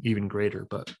be even greater.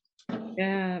 But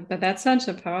that's such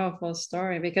a powerful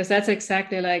story, because that's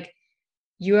exactly like,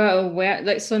 you are aware,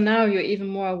 like, so now you're even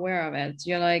more aware of it.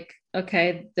 You're like,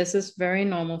 okay, this is very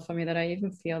normal for me that I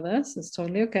even feel this. It's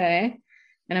totally okay.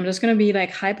 And I'm just going to be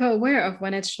like hyper aware of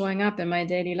when it's showing up in my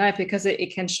daily life, because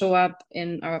it can show up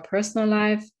in our personal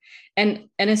life, and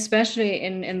especially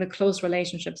in the close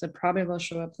relationships, it probably will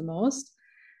show up the most.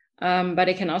 But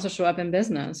it can also show up in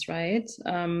business, right?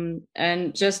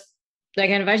 And just like,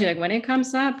 I invite you, like, when it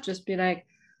comes up, just be like,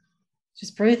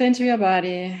 just breathe into your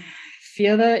body,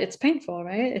 feel that it's painful,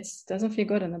 right? It doesn't feel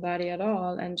good in the body at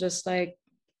all. And just like,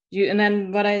 and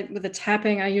then with the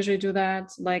tapping, I usually do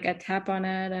that, like I tap on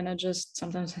it and I just,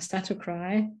 sometimes I start to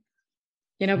cry,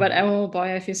 but oh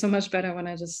boy, I feel so much better when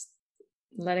I just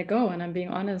let it go and I'm being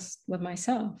honest with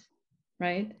myself,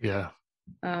 right? Yeah.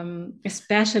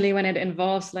 Especially when it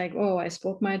involves like, oh, I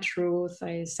spoke my truth,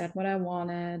 I said what I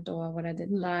wanted or what I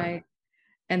didn't like,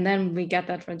 and then we get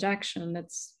that rejection.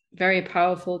 It's very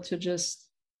powerful to just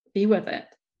be with it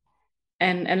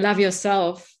and love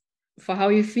yourself for how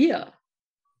you feel.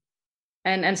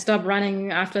 And stop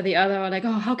running after the other, or like,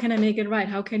 oh, how can I make it right?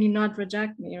 How can you not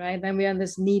reject me, right? Then we are in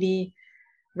this needy,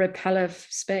 repellent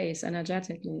space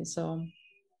energetically. So,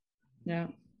 yeah.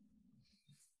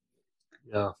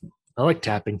 Yeah, I like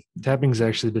tapping. Tapping's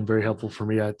actually been very helpful for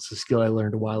me. It's a skill I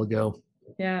learned a while ago.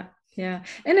 Yeah,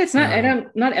 and it's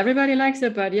not, not everybody likes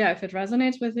it, but yeah, if it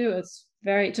resonates with you, it's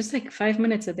very, just like 5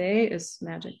 minutes a day is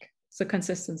magic. It's a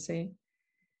consistency.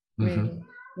 Really.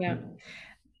 Yeah.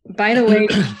 By the way,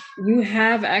 you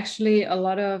have actually a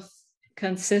lot of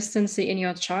consistency in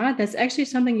your chart. That's actually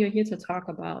something you're here to talk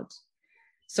about.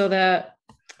 So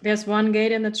there's one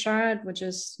gate in the chart, which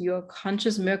is your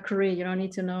conscious Mercury. You don't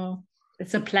need to know.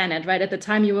 It's a planet, right? At the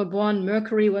time you were born,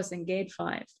 Mercury was in gate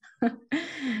 5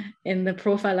 in the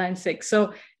profile line 6.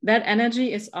 So that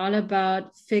energy is all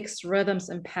about fixed rhythms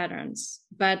and patterns,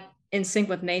 but in sync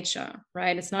with nature,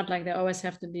 right? It's not like they always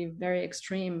have to be very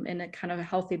extreme in a kind of a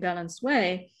healthy, balanced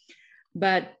way,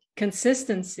 but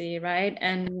consistency, right?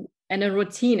 And a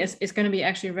routine is going to be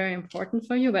actually very important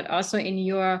for you, but also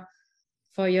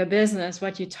for your business,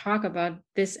 what you talk about,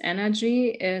 this energy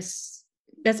is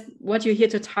that's what you're here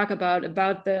to talk about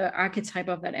the archetype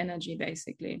of that energy,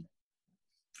 basically.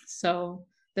 So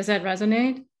does that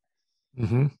resonate?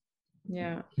 Mm-hmm.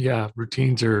 Yeah. Yeah.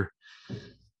 Routines are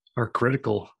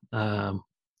critical. And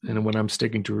when I'm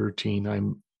sticking to a routine,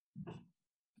 I'm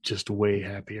just way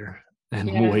happier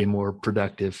and way more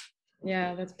productive.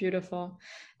 Yeah, that's beautiful.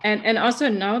 And also,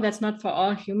 no, that's not for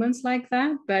all humans like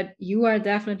that, but you are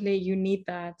definitely, you need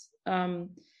that.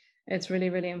 It's really,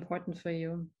 really important for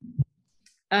you.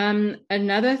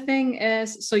 Another thing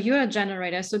is, so you're a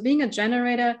generator. So being a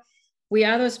generator, we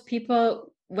are those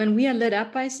people when we are lit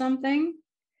up by something.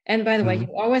 And by the way, you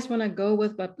always want to go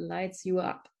with what lights you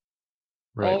up.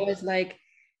 Right. Always like,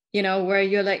 where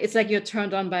you're like, it's like you're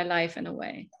turned on by life in a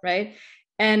way, right?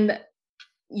 And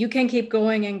you can keep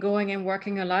going and going and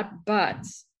working a lot, but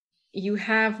you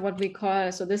have what we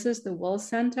call, so this is the will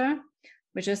center,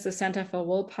 which is the center for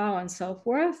willpower and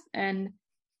self-worth. And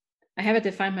I have it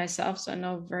defined myself, so I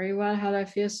know very well how that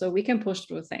feels. So we can push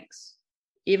through things,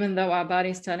 even though our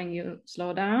body's telling you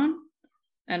slow down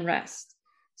and rest.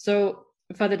 So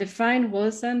for the defined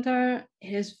will center,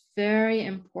 it is very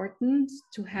important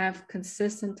to have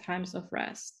consistent times of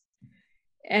rest.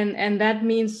 And that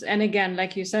means, and again,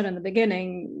 like you said in the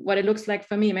beginning, what it looks like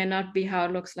for me may not be how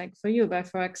it looks like for you. But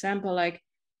for example, like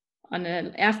on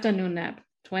an afternoon nap,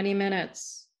 20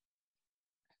 minutes,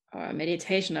 or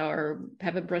meditation, or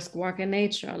have a brisk walk in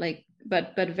nature, like,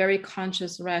 but very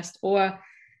conscious rest. Or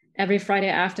every Friday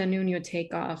afternoon you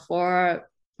take off, or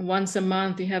once a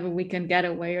month you have a weekend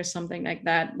getaway or something like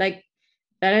that. Like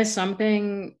that is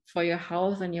something for your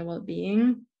health and your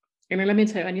well-being. I mean, let me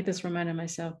tell you, I need this reminder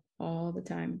myself all the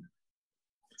time.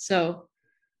 So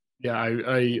yeah,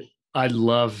 I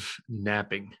love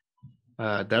napping.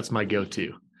 That's my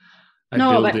go-to.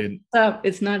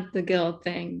 It's not the guilt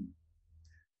thing.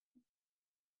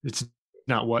 It's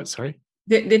not what? Sorry.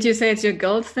 Did you say it's your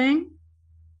guilt thing?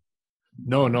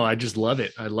 No, I just love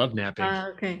it. I love napping.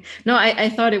 Okay. No, I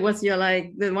thought it was your,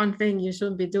 like, the one thing you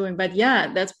shouldn't be doing. But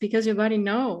yeah, that's because your body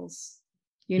knows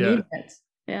you need it.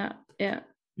 Yeah.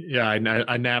 Yeah,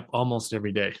 I nap almost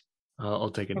every day.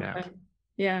 I'll take a nap.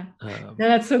 Yeah. No,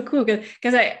 that's so cool,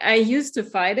 because I used to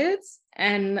fight it,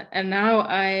 and now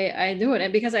I do it,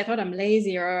 and because I thought I'm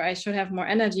lazy or I should have more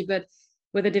energy. But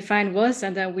with a defined will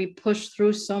center, we push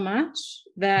through so much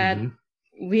that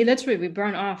we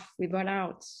burn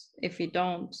out if we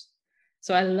don't.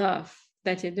 So I love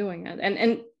that you're doing it. And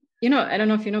I don't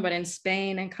know if you know, but in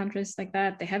Spain and countries like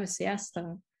that, they have a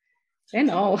siesta. They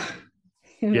know.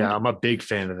 Yeah, I'm a big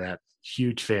fan of that.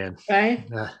 Huge fan. Right?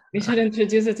 We should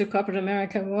introduce it to corporate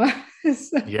America more.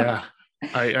 So. Yeah,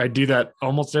 I do that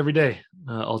almost every day.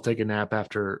 I'll take a nap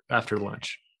after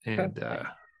lunch, and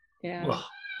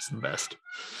it's the best.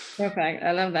 Perfect.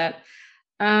 I love that.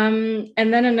 And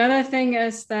then another thing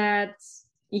is that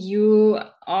you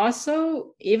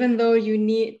also, even though you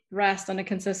need rest on a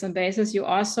consistent basis, you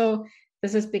also,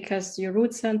 this is because your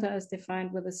root center is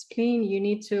defined with a spleen, you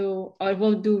need to, or it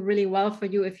will do really well for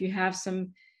you if you have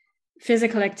some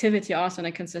physical activity also on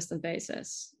a consistent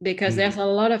basis, because there's a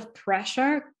lot of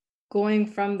pressure going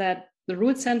from that. The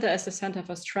root center is the center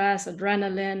for stress,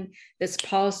 adrenaline, this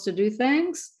pulse to do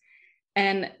things.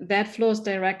 And that flows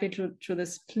directly to the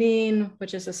spleen,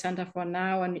 which is a center for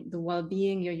now and the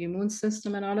well-being, your immune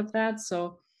system and all of that.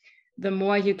 So the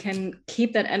more you can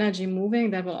keep that energy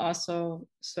moving, that will also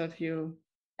serve you.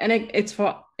 And it's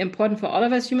important for all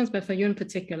of us humans, but for you in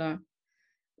particular,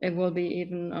 it will be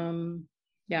even,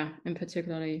 in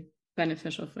particularly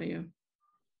beneficial for you.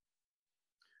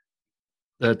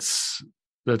 That's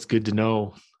good to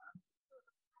know,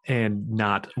 and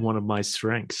not one of my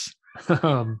strengths.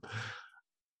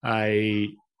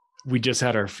 We just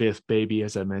had our 5th baby,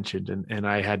 as I mentioned, and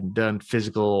I hadn't done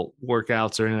physical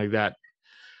workouts or anything like that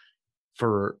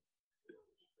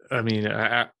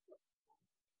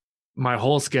my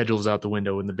whole schedule was out the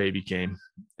window when the baby came.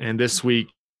 And this week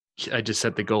I just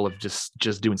set the goal of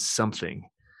just doing something.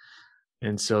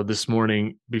 And so this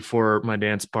morning before my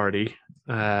dance party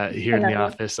here in the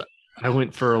office, I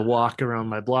went for a walk around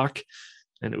my block,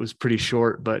 and it was pretty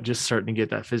short, but just starting to get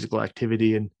that physical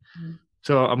activity. And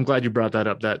so I'm glad you brought that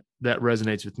up. That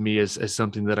resonates with me as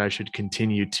something that I should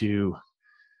continue to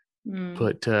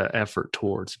put effort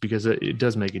towards, because it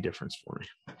does make a difference for me.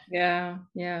 Yeah,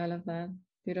 I love that.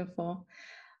 Beautiful.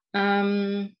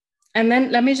 And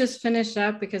then let me just finish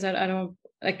up, because I don't,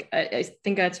 like, I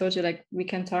think I told you, like, we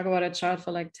can talk about a chart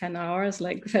for like 10 hours,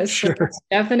 like, sure.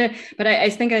 Definite. But I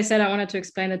think I said I wanted to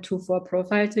explain the 2-4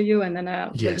 profile to you, and then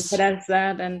that's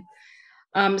that. And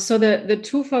so the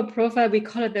 2-4 profile, we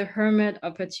call it the hermit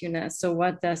opportunist. So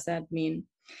what does that mean?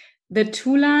 The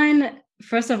 2 line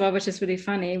first of all, which is really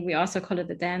funny, we also call it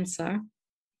the dancer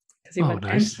because you Oh, were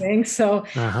nice. dancing. So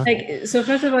Uh-huh. so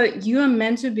first of all, you are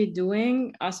meant to be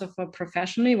doing also for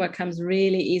professionally what comes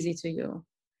really easy to you,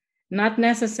 not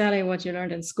necessarily what you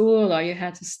learned in school or you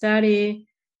had to study.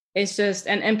 It's just,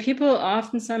 and people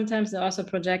often sometimes they also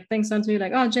project things onto you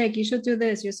like, oh, Jake, you should do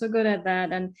this. You're so good at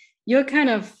that. And you're kind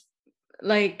of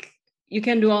like, you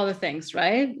can do all the things,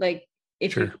 right? Like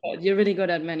if Sure. you're really good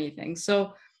at many things.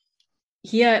 So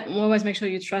here, always make sure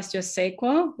you trust your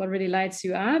sequel, what really lights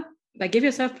you up. Like give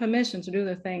yourself permission to do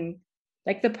the thing.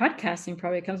 Like the podcasting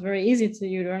probably comes very easy to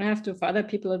you. You don't have to. For other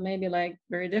people, it may be like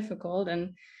very difficult.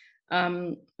 And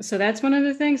so that's one of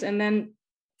the things. And then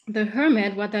the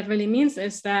hermit, what that really means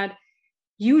is that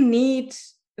you need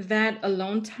that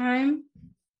alone time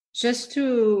just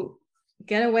to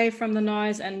get away from the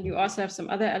noise. And you also have some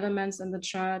other elements in the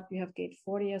chart. You have gate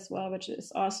 40 as well, which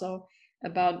is also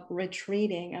about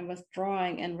retreating and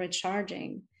withdrawing and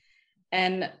recharging.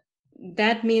 And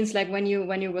that means like when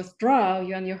you withdraw,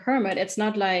 you're on your hermit, it's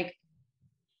not like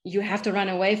you have to run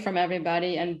away from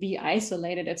everybody and be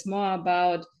isolated. It's more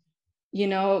about, you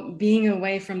know, being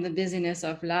away from the busyness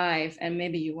of life, and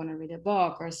maybe you want to read a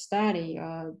book or study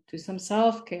or do some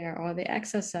self-care or the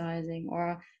exercising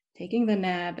or taking the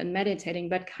nap and meditating,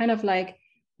 but kind of like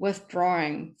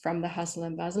withdrawing from the hustle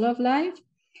and bustle of life.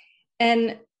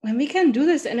 And when we can do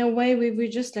this in a way we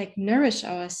just like nourish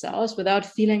ourselves without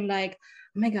feeling like,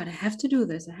 oh my God, I have to do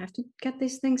this, I have to get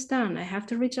these things done, I have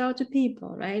to reach out to people,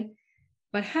 right?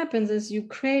 What happens is you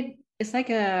create, it's like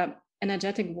a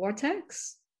energetic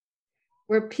vortex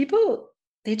where people,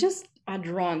 they just are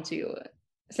drawn to you.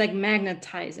 It's like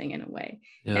magnetizing in a way.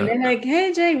 And Yeah. they're like,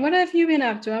 hey Jay, what have you been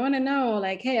up to? I want to know.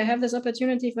 Like, hey, I have this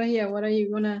opportunity for here. What are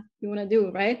you wanna do?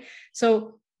 Right.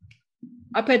 So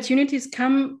opportunities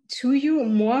come to you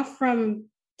more from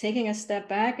taking a step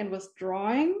back and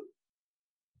withdrawing.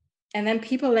 And then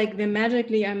people like they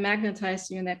magically are magnetized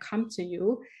to you and they come to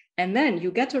you. And then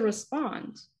you get to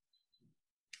respond.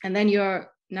 And then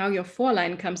your four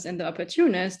line comes in the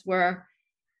opportunist where,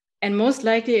 and most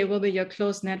likely it will be your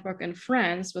close network and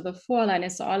friends. With a four line,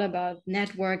 it's all about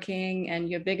networking, and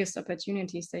your biggest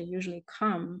opportunities, they usually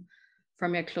come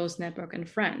from your close network and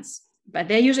friends. But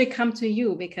they usually come to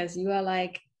you because you are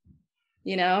like,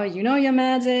 you know your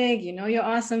magic, you know your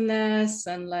awesomeness,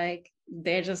 and like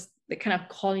they kind of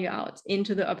call you out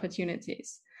into the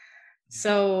opportunities.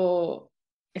 So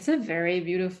it's a very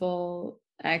beautiful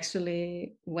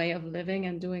actually way of living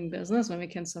and doing business when we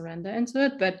can surrender into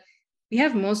it. But we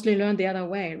have mostly learned the other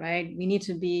way, right? We need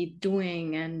to be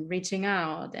doing and reaching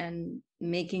out and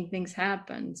making things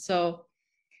happen. So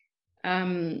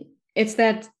it's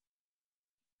that,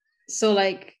 so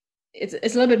like it's a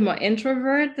little bit more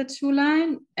introvert, the two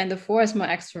line, and the four is more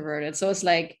extroverted. So it's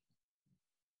like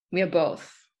we are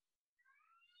both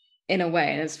in a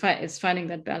way, and it's finding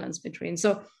that balance between.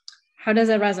 So how does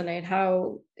that resonate?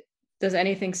 How does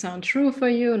anything sound true for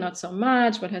you? Not so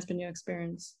much. What has been your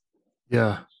experience?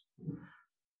 Yeah.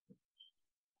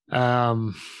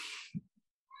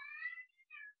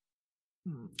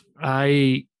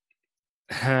 I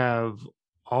have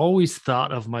always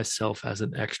thought of myself as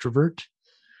an extrovert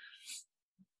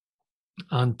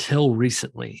until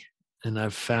recently. And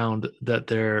I've found that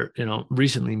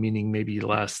recently meaning maybe the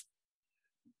last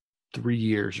 3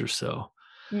 years or so,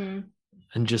 and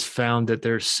just found that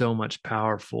there's so much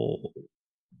power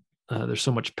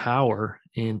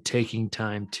in taking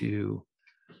time to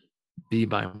be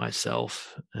by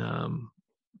myself, and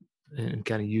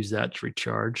kind of use that to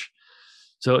recharge.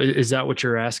 So is that what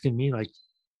you're asking me? Like,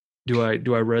 do I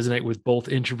resonate with both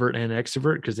introvert and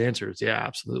extrovert? Because the answer is yeah,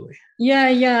 absolutely. Yeah.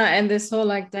 And this whole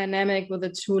like dynamic with the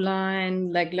two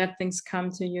line, like let things come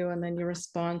to you and then you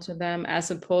respond to them,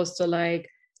 as opposed to like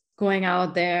going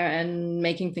out there and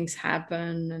making things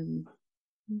happen and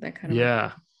that kind of.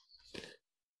 Yeah.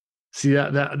 See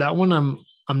that one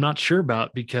I'm not sure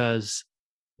about, because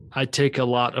I take a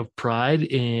lot of pride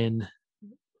in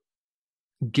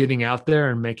getting out there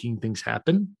and making things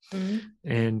happen,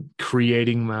 and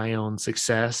creating my own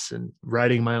success and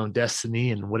writing my own destiny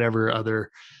and whatever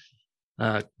other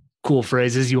cool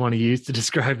phrases you want to use to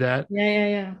describe that.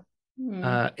 Yeah.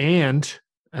 And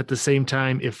at the same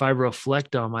time, if I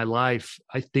reflect on my life,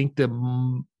 I think the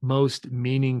most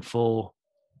meaningful,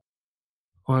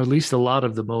 or at least a lot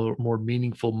of the more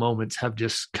meaningful moments, have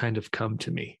just kind of come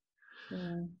to me.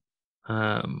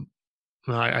 Yeah.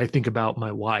 I think about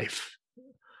my wife.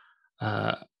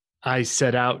 I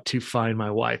set out to find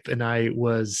my wife, and I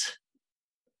was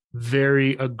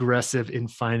very aggressive in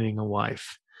finding a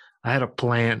wife. I had a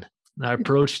plan. I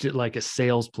approached it like a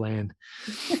sales plan.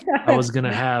 I was going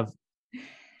to have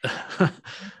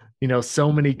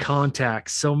so many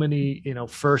contacts, so many,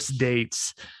 first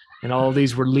dates, and all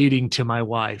these were leading to my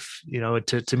wife,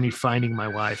 to me finding my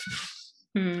wife.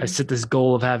 I set this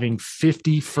goal of having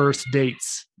 50 first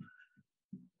dates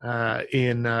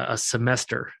in a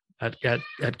semester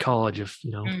at college, of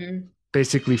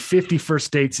basically 50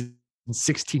 first dates in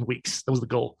 16 weeks. That was the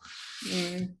goal.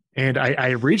 And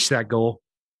I reached that goal,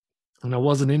 and I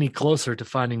wasn't any closer to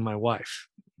finding my wife.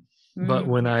 But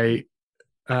when I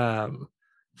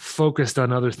focused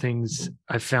on other things,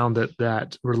 I found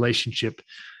that relationship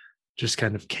just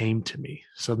kind of came to me.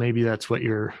 So maybe that's what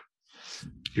you're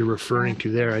referring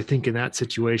to there. I think in that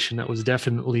situation, that was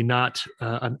definitely not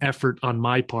an effort on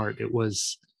my part. It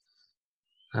was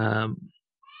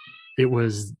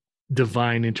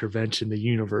divine intervention, the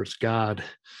universe, God,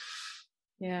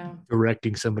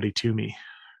 directing somebody to me.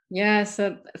 Yeah.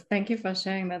 So thank you for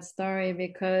sharing that story,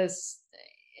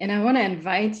 and I want to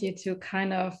invite you to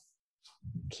kind of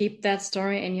keep that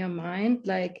story in your mind,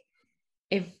 like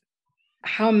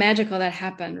how magical that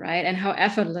happened, right? And how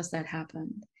effortless that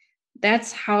happened.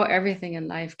 That's how everything in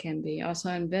life can be, also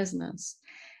in business.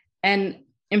 And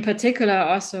in particular,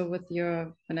 also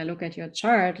when I look at your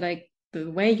chart, like the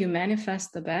way you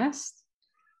manifest the best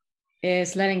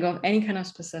is letting go of any kind of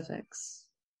specifics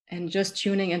and just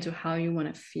tuning into how you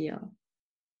want to feel.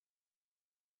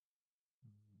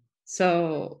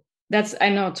 So that's, I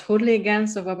know, totally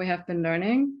against what we have been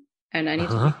learning, and I need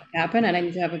to make it happen, and I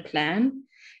need to have a plan.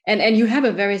 And you have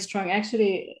a very strong,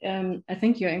 actually, I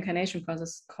think your incarnation process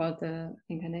is called the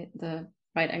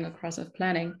right angle cross of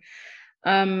planning.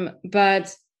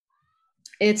 But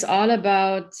it's all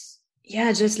about,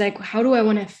 just like, how do I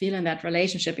want to feel in that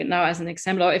relationship now, as an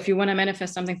example, or if you want to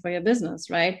manifest something for your business,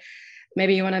 right?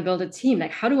 Maybe you want to build a team,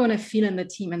 like, how do I want to feel in the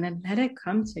team? And then let it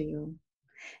come to you.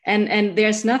 And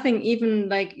there's nothing, even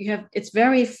like it's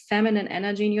very feminine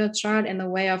energy in your chart, in the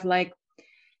way of like,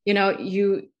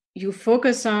 you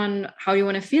focus on how you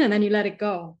want to feel, and then you let it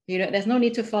go. There's no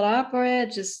need to follow up for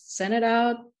it. Just send it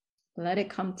out, let it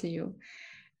come to you.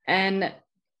 And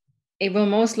it will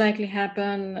most likely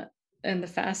happen in the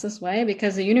fastest way,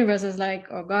 because the universe is like,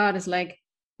 or God is like,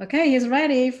 okay, he's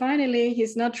ready. Finally,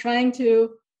 he's not trying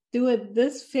to do it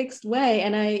this fixed way.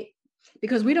 And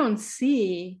because we don't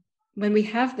see, when we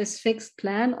have this fixed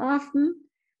plan, often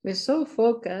we're so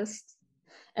focused.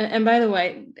 And by the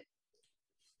way,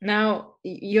 now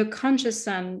your conscious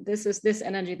sun, this is this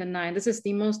energy, the 9, this is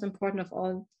the most important of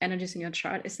all energies in your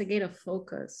chart. It's the gate of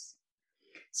focus.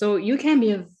 So you can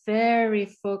be a very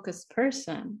focused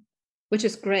person, which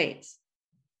is great.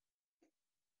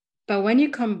 But when you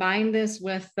combine this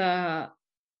with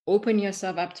open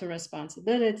yourself up to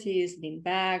responsibilities, lean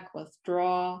back,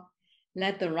 withdraw,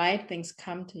 let the right things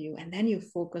come to you, and then you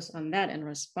focus on that and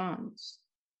respond.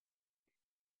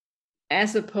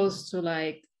 As opposed to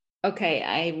like, okay,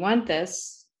 I want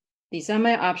this. These are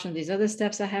my options. These are the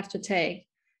steps I have to take.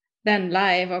 Then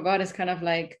life, or God, is kind of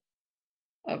like,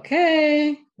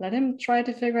 okay, let him try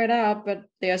to figure it out, but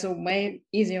there's a way,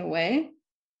 easier way.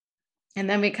 And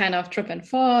then we kind of trip and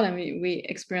fall, and we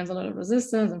experience a lot of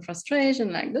resistance and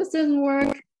frustration, like, this doesn't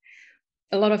work,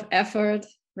 a lot of effort,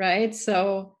 right?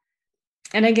 So,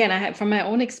 and again, I have, from my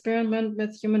own experiment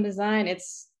with human design,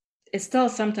 it's still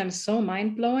sometimes so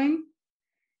mind-blowing.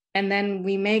 And then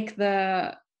we make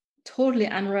the totally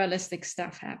unrealistic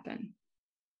stuff happen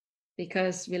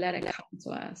because we let it come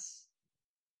to us.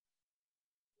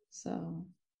 So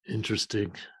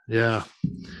interesting. Yeah.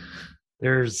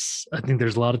 I think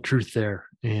there's a lot of truth there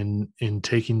in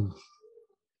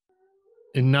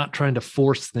not trying to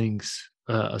force things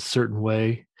a certain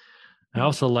way. I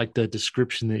also like the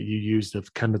description that you used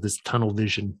of kind of this tunnel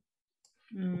vision.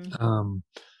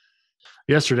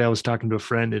 Yesterday I was talking to a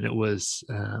friend, and it was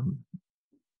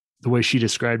the way she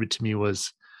described it to me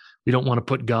was, we don't want to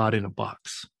put God in a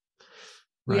box,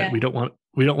 right? Yeah. We don't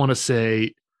want to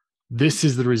say, this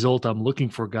is the result I'm looking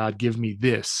for, God, give me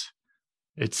this.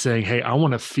 It's saying, hey, I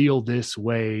want to feel this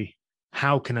way.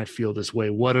 How can I feel this way?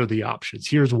 What are the options?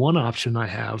 Here's one option I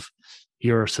have.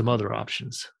 Here are some other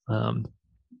options. I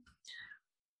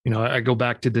go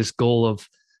back to this goal of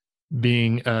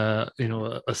being, a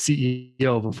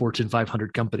CEO of a Fortune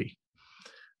 500 company.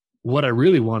 What I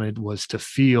really wanted was to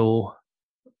feel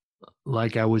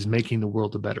like I was making the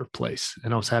world a better place,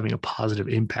 and I was having a positive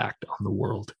impact on the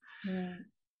world. Yeah.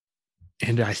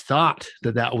 And I thought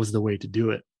that was the way to do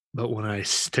it. But when I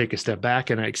take a step back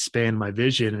and I expand my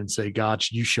vision and say, God,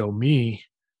 you show me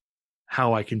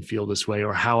how I can feel this way,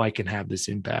 or how I can have this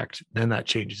impact, then that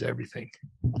changes everything.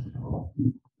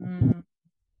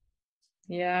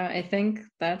 Yeah, I think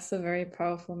that's a very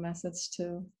powerful message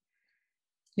too.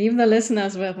 leave the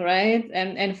listeners with, right?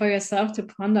 And for yourself to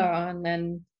ponder on,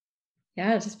 and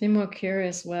yeah, just be more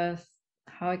curious with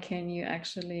how can you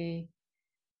actually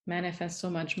manifest so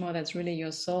much more that's really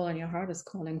your soul and your heart is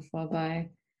calling for by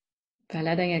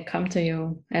letting it come to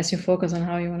you as you focus on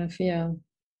how you want to feel.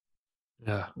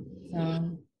 Yeah.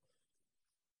 So,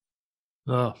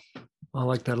 Oh, I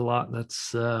like that a lot.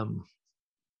 That's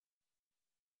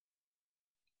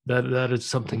that is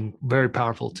something very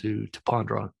powerful to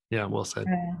ponder on. Yeah, well said.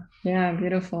 yeah,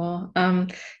 beautiful.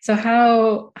 So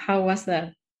how was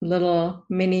that little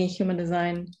mini human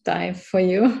design dive for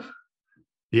you?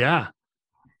 Yeah.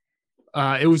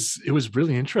 It was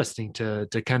really interesting to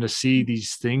kind of see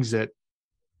these things that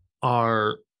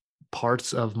are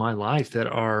parts of my life, that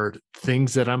are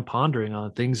things that I'm pondering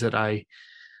on, things that I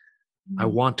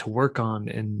want to work on,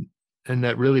 and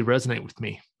that really resonate with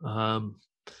me.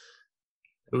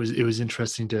 It was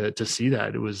interesting to see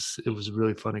that. It was a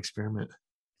really fun experiment.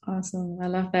 Awesome. I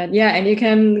love that. Yeah. And you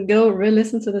can go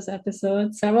re-listen to this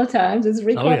episode several times. It's Oh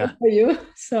recorded yeah. for you.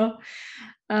 So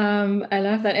I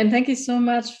love that. And thank you so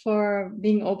much for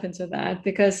being open to that,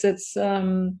 because it's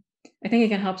I think it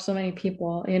can help so many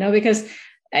people, because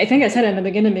I think I said it in the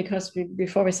beginning because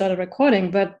before we started recording,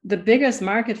 but the biggest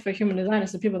market for human design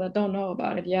is the people that don't know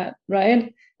about it yet,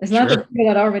 right? It's not the Sure. people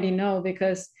that already know,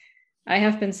 because I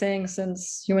have been saying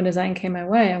since human design came my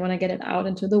way, I want to get it out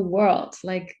into the world,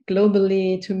 like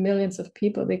globally to millions of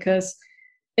people, because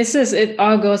it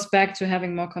all goes back to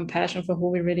having more compassion for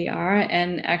who we really are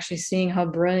and actually seeing how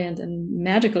brilliant and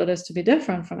magical it is to be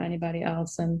different from anybody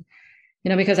else. And,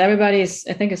 because everybody's,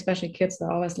 I think, especially kids,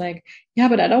 they're always like, yeah,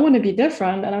 but I don't want to be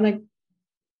different. And I'm like,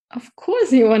 of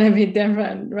course you want to be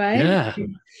different, right? Yeah.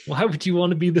 Why would you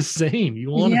want to be the same? You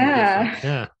want to be different. Yeah,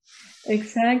 Yeah.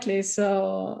 exactly.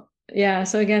 So, yeah.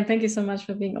 So, again, thank you so much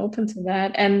for being open to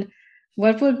that. And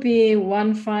what would be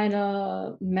one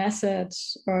final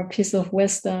message or piece of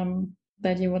wisdom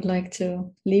that you would like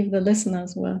to leave the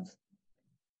listeners with?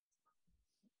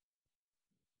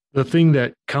 The thing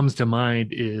that comes to mind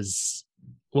is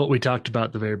what we talked about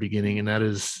at the very beginning, and that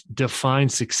is define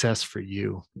success for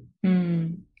you.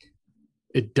 Mm.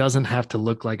 It doesn't have to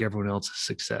look like everyone else's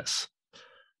success.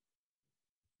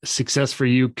 Success for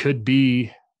you could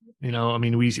be, I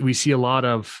mean, we see a lot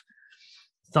of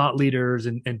thought leaders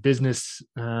and business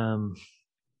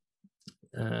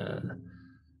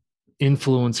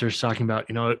influencers talking about,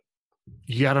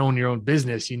 you got to own your own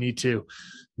business. You need to,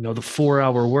 the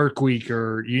 4-hour work week,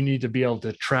 or you need to be able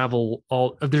to travel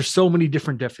there's so many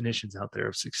different definitions out there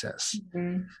of success.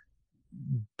 Mm-hmm.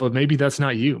 But maybe that's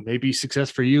not you. Maybe success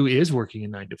for you is working a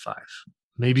 9 to 5.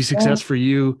 Maybe success for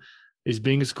you is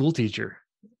being a school teacher.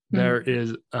 There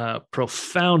is a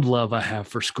profound love I have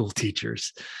for school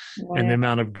teachers and the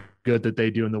amount of good that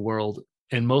they do in the world.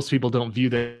 And most people don't view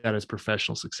that as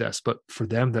professional success, but for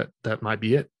them, that might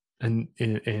be it.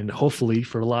 And hopefully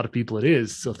for a lot of people it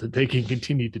is, so that they can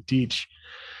continue to teach.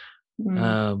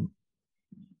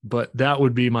 But that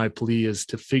would be my plea, is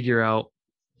to figure out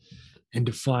and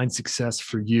define success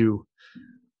for you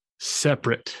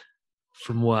separate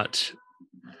from what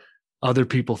other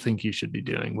people think you should be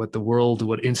doing, what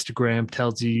Instagram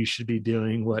tells you should be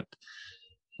doing, what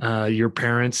your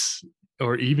parents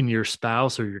or even your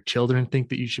spouse or your children think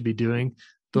that you should be doing.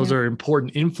 Those are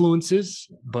important influences,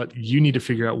 but you need to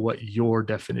figure out what your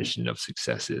definition of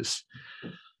success is.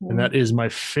 And that is my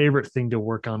favorite thing to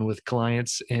work on with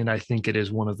clients. And I think it is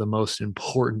one of the most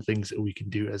important things that we can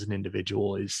do as an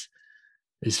individual is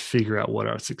figure out what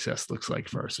our success looks like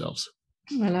for ourselves.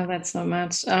 I love that so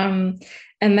much. And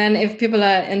then if people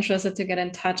are interested to get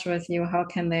in touch with you, how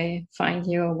can they find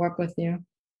you or work with you?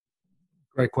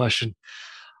 Great question.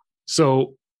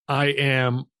 So I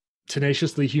am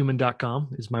tenaciouslyhuman.com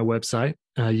is my website.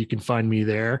 You can find me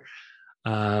there.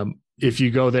 If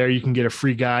you go there, you can get a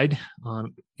free guide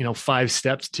on, 5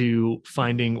 steps to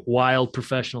finding wild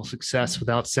professional success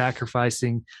without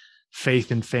sacrificing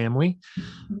faith and family.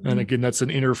 And again, that's an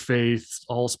interfaith,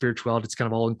 all spirituality. It's kind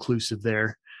of all inclusive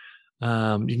there. You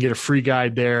can get a free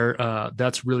guide there.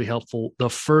 That's really helpful. The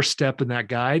first step in that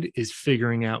guide is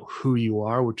figuring out who you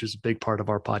are, which is a big part of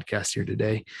our podcast here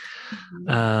today.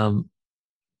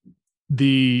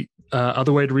 The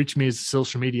other way to reach me is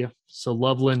social media. So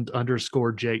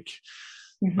Loveland_Jake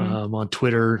on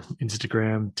Twitter,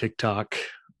 Instagram, TikTok,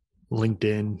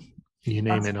 LinkedIn, you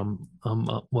name it. I'm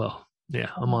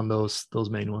on those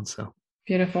main ones. So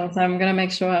beautiful. So I'm gonna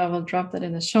make sure I will drop that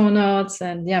in the show notes.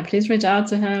 And please reach out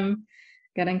to him,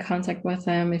 get in contact with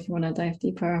him if you want to dive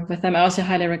deeper with him. I also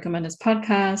highly recommend his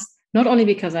podcast, not only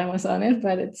because I was on it,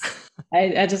 but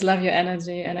I just love your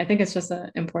energy, and I think it's just an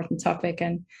important topic,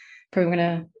 and probably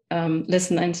gonna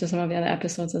listen into some of the other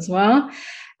episodes as well.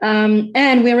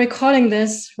 And we're recording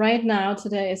this right now.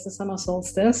 Today is the summer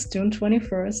solstice, June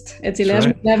 21st. It's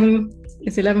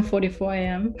 11:44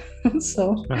 a.m.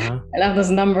 So I love those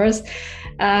numbers.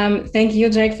 Thank you,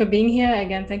 Jake, for being here.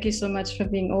 Again, thank you so much for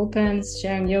being open,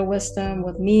 sharing your wisdom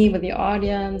with me, with the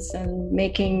audience, and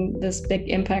making this big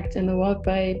impact in the world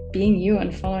by being you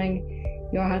and following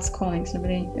your heart's calling. So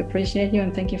really appreciate you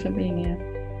and thank you for being here.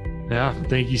 Yeah,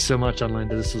 thank you so much,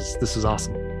 Orlando. This was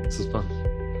awesome. This was fun.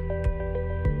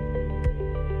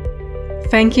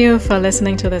 Thank you for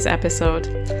listening to this episode.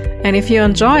 And if you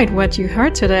enjoyed what you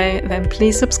heard today, then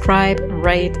please subscribe,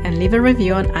 rate, and leave a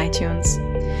review on iTunes.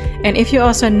 And if you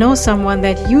also know someone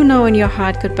that you know in your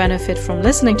heart could benefit from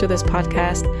listening to this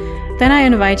podcast, then I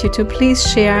invite you to please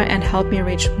share and help me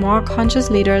reach more conscious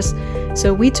leaders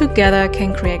so we together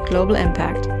can create global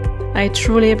impact. I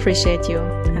truly appreciate you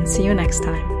and see you next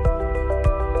time.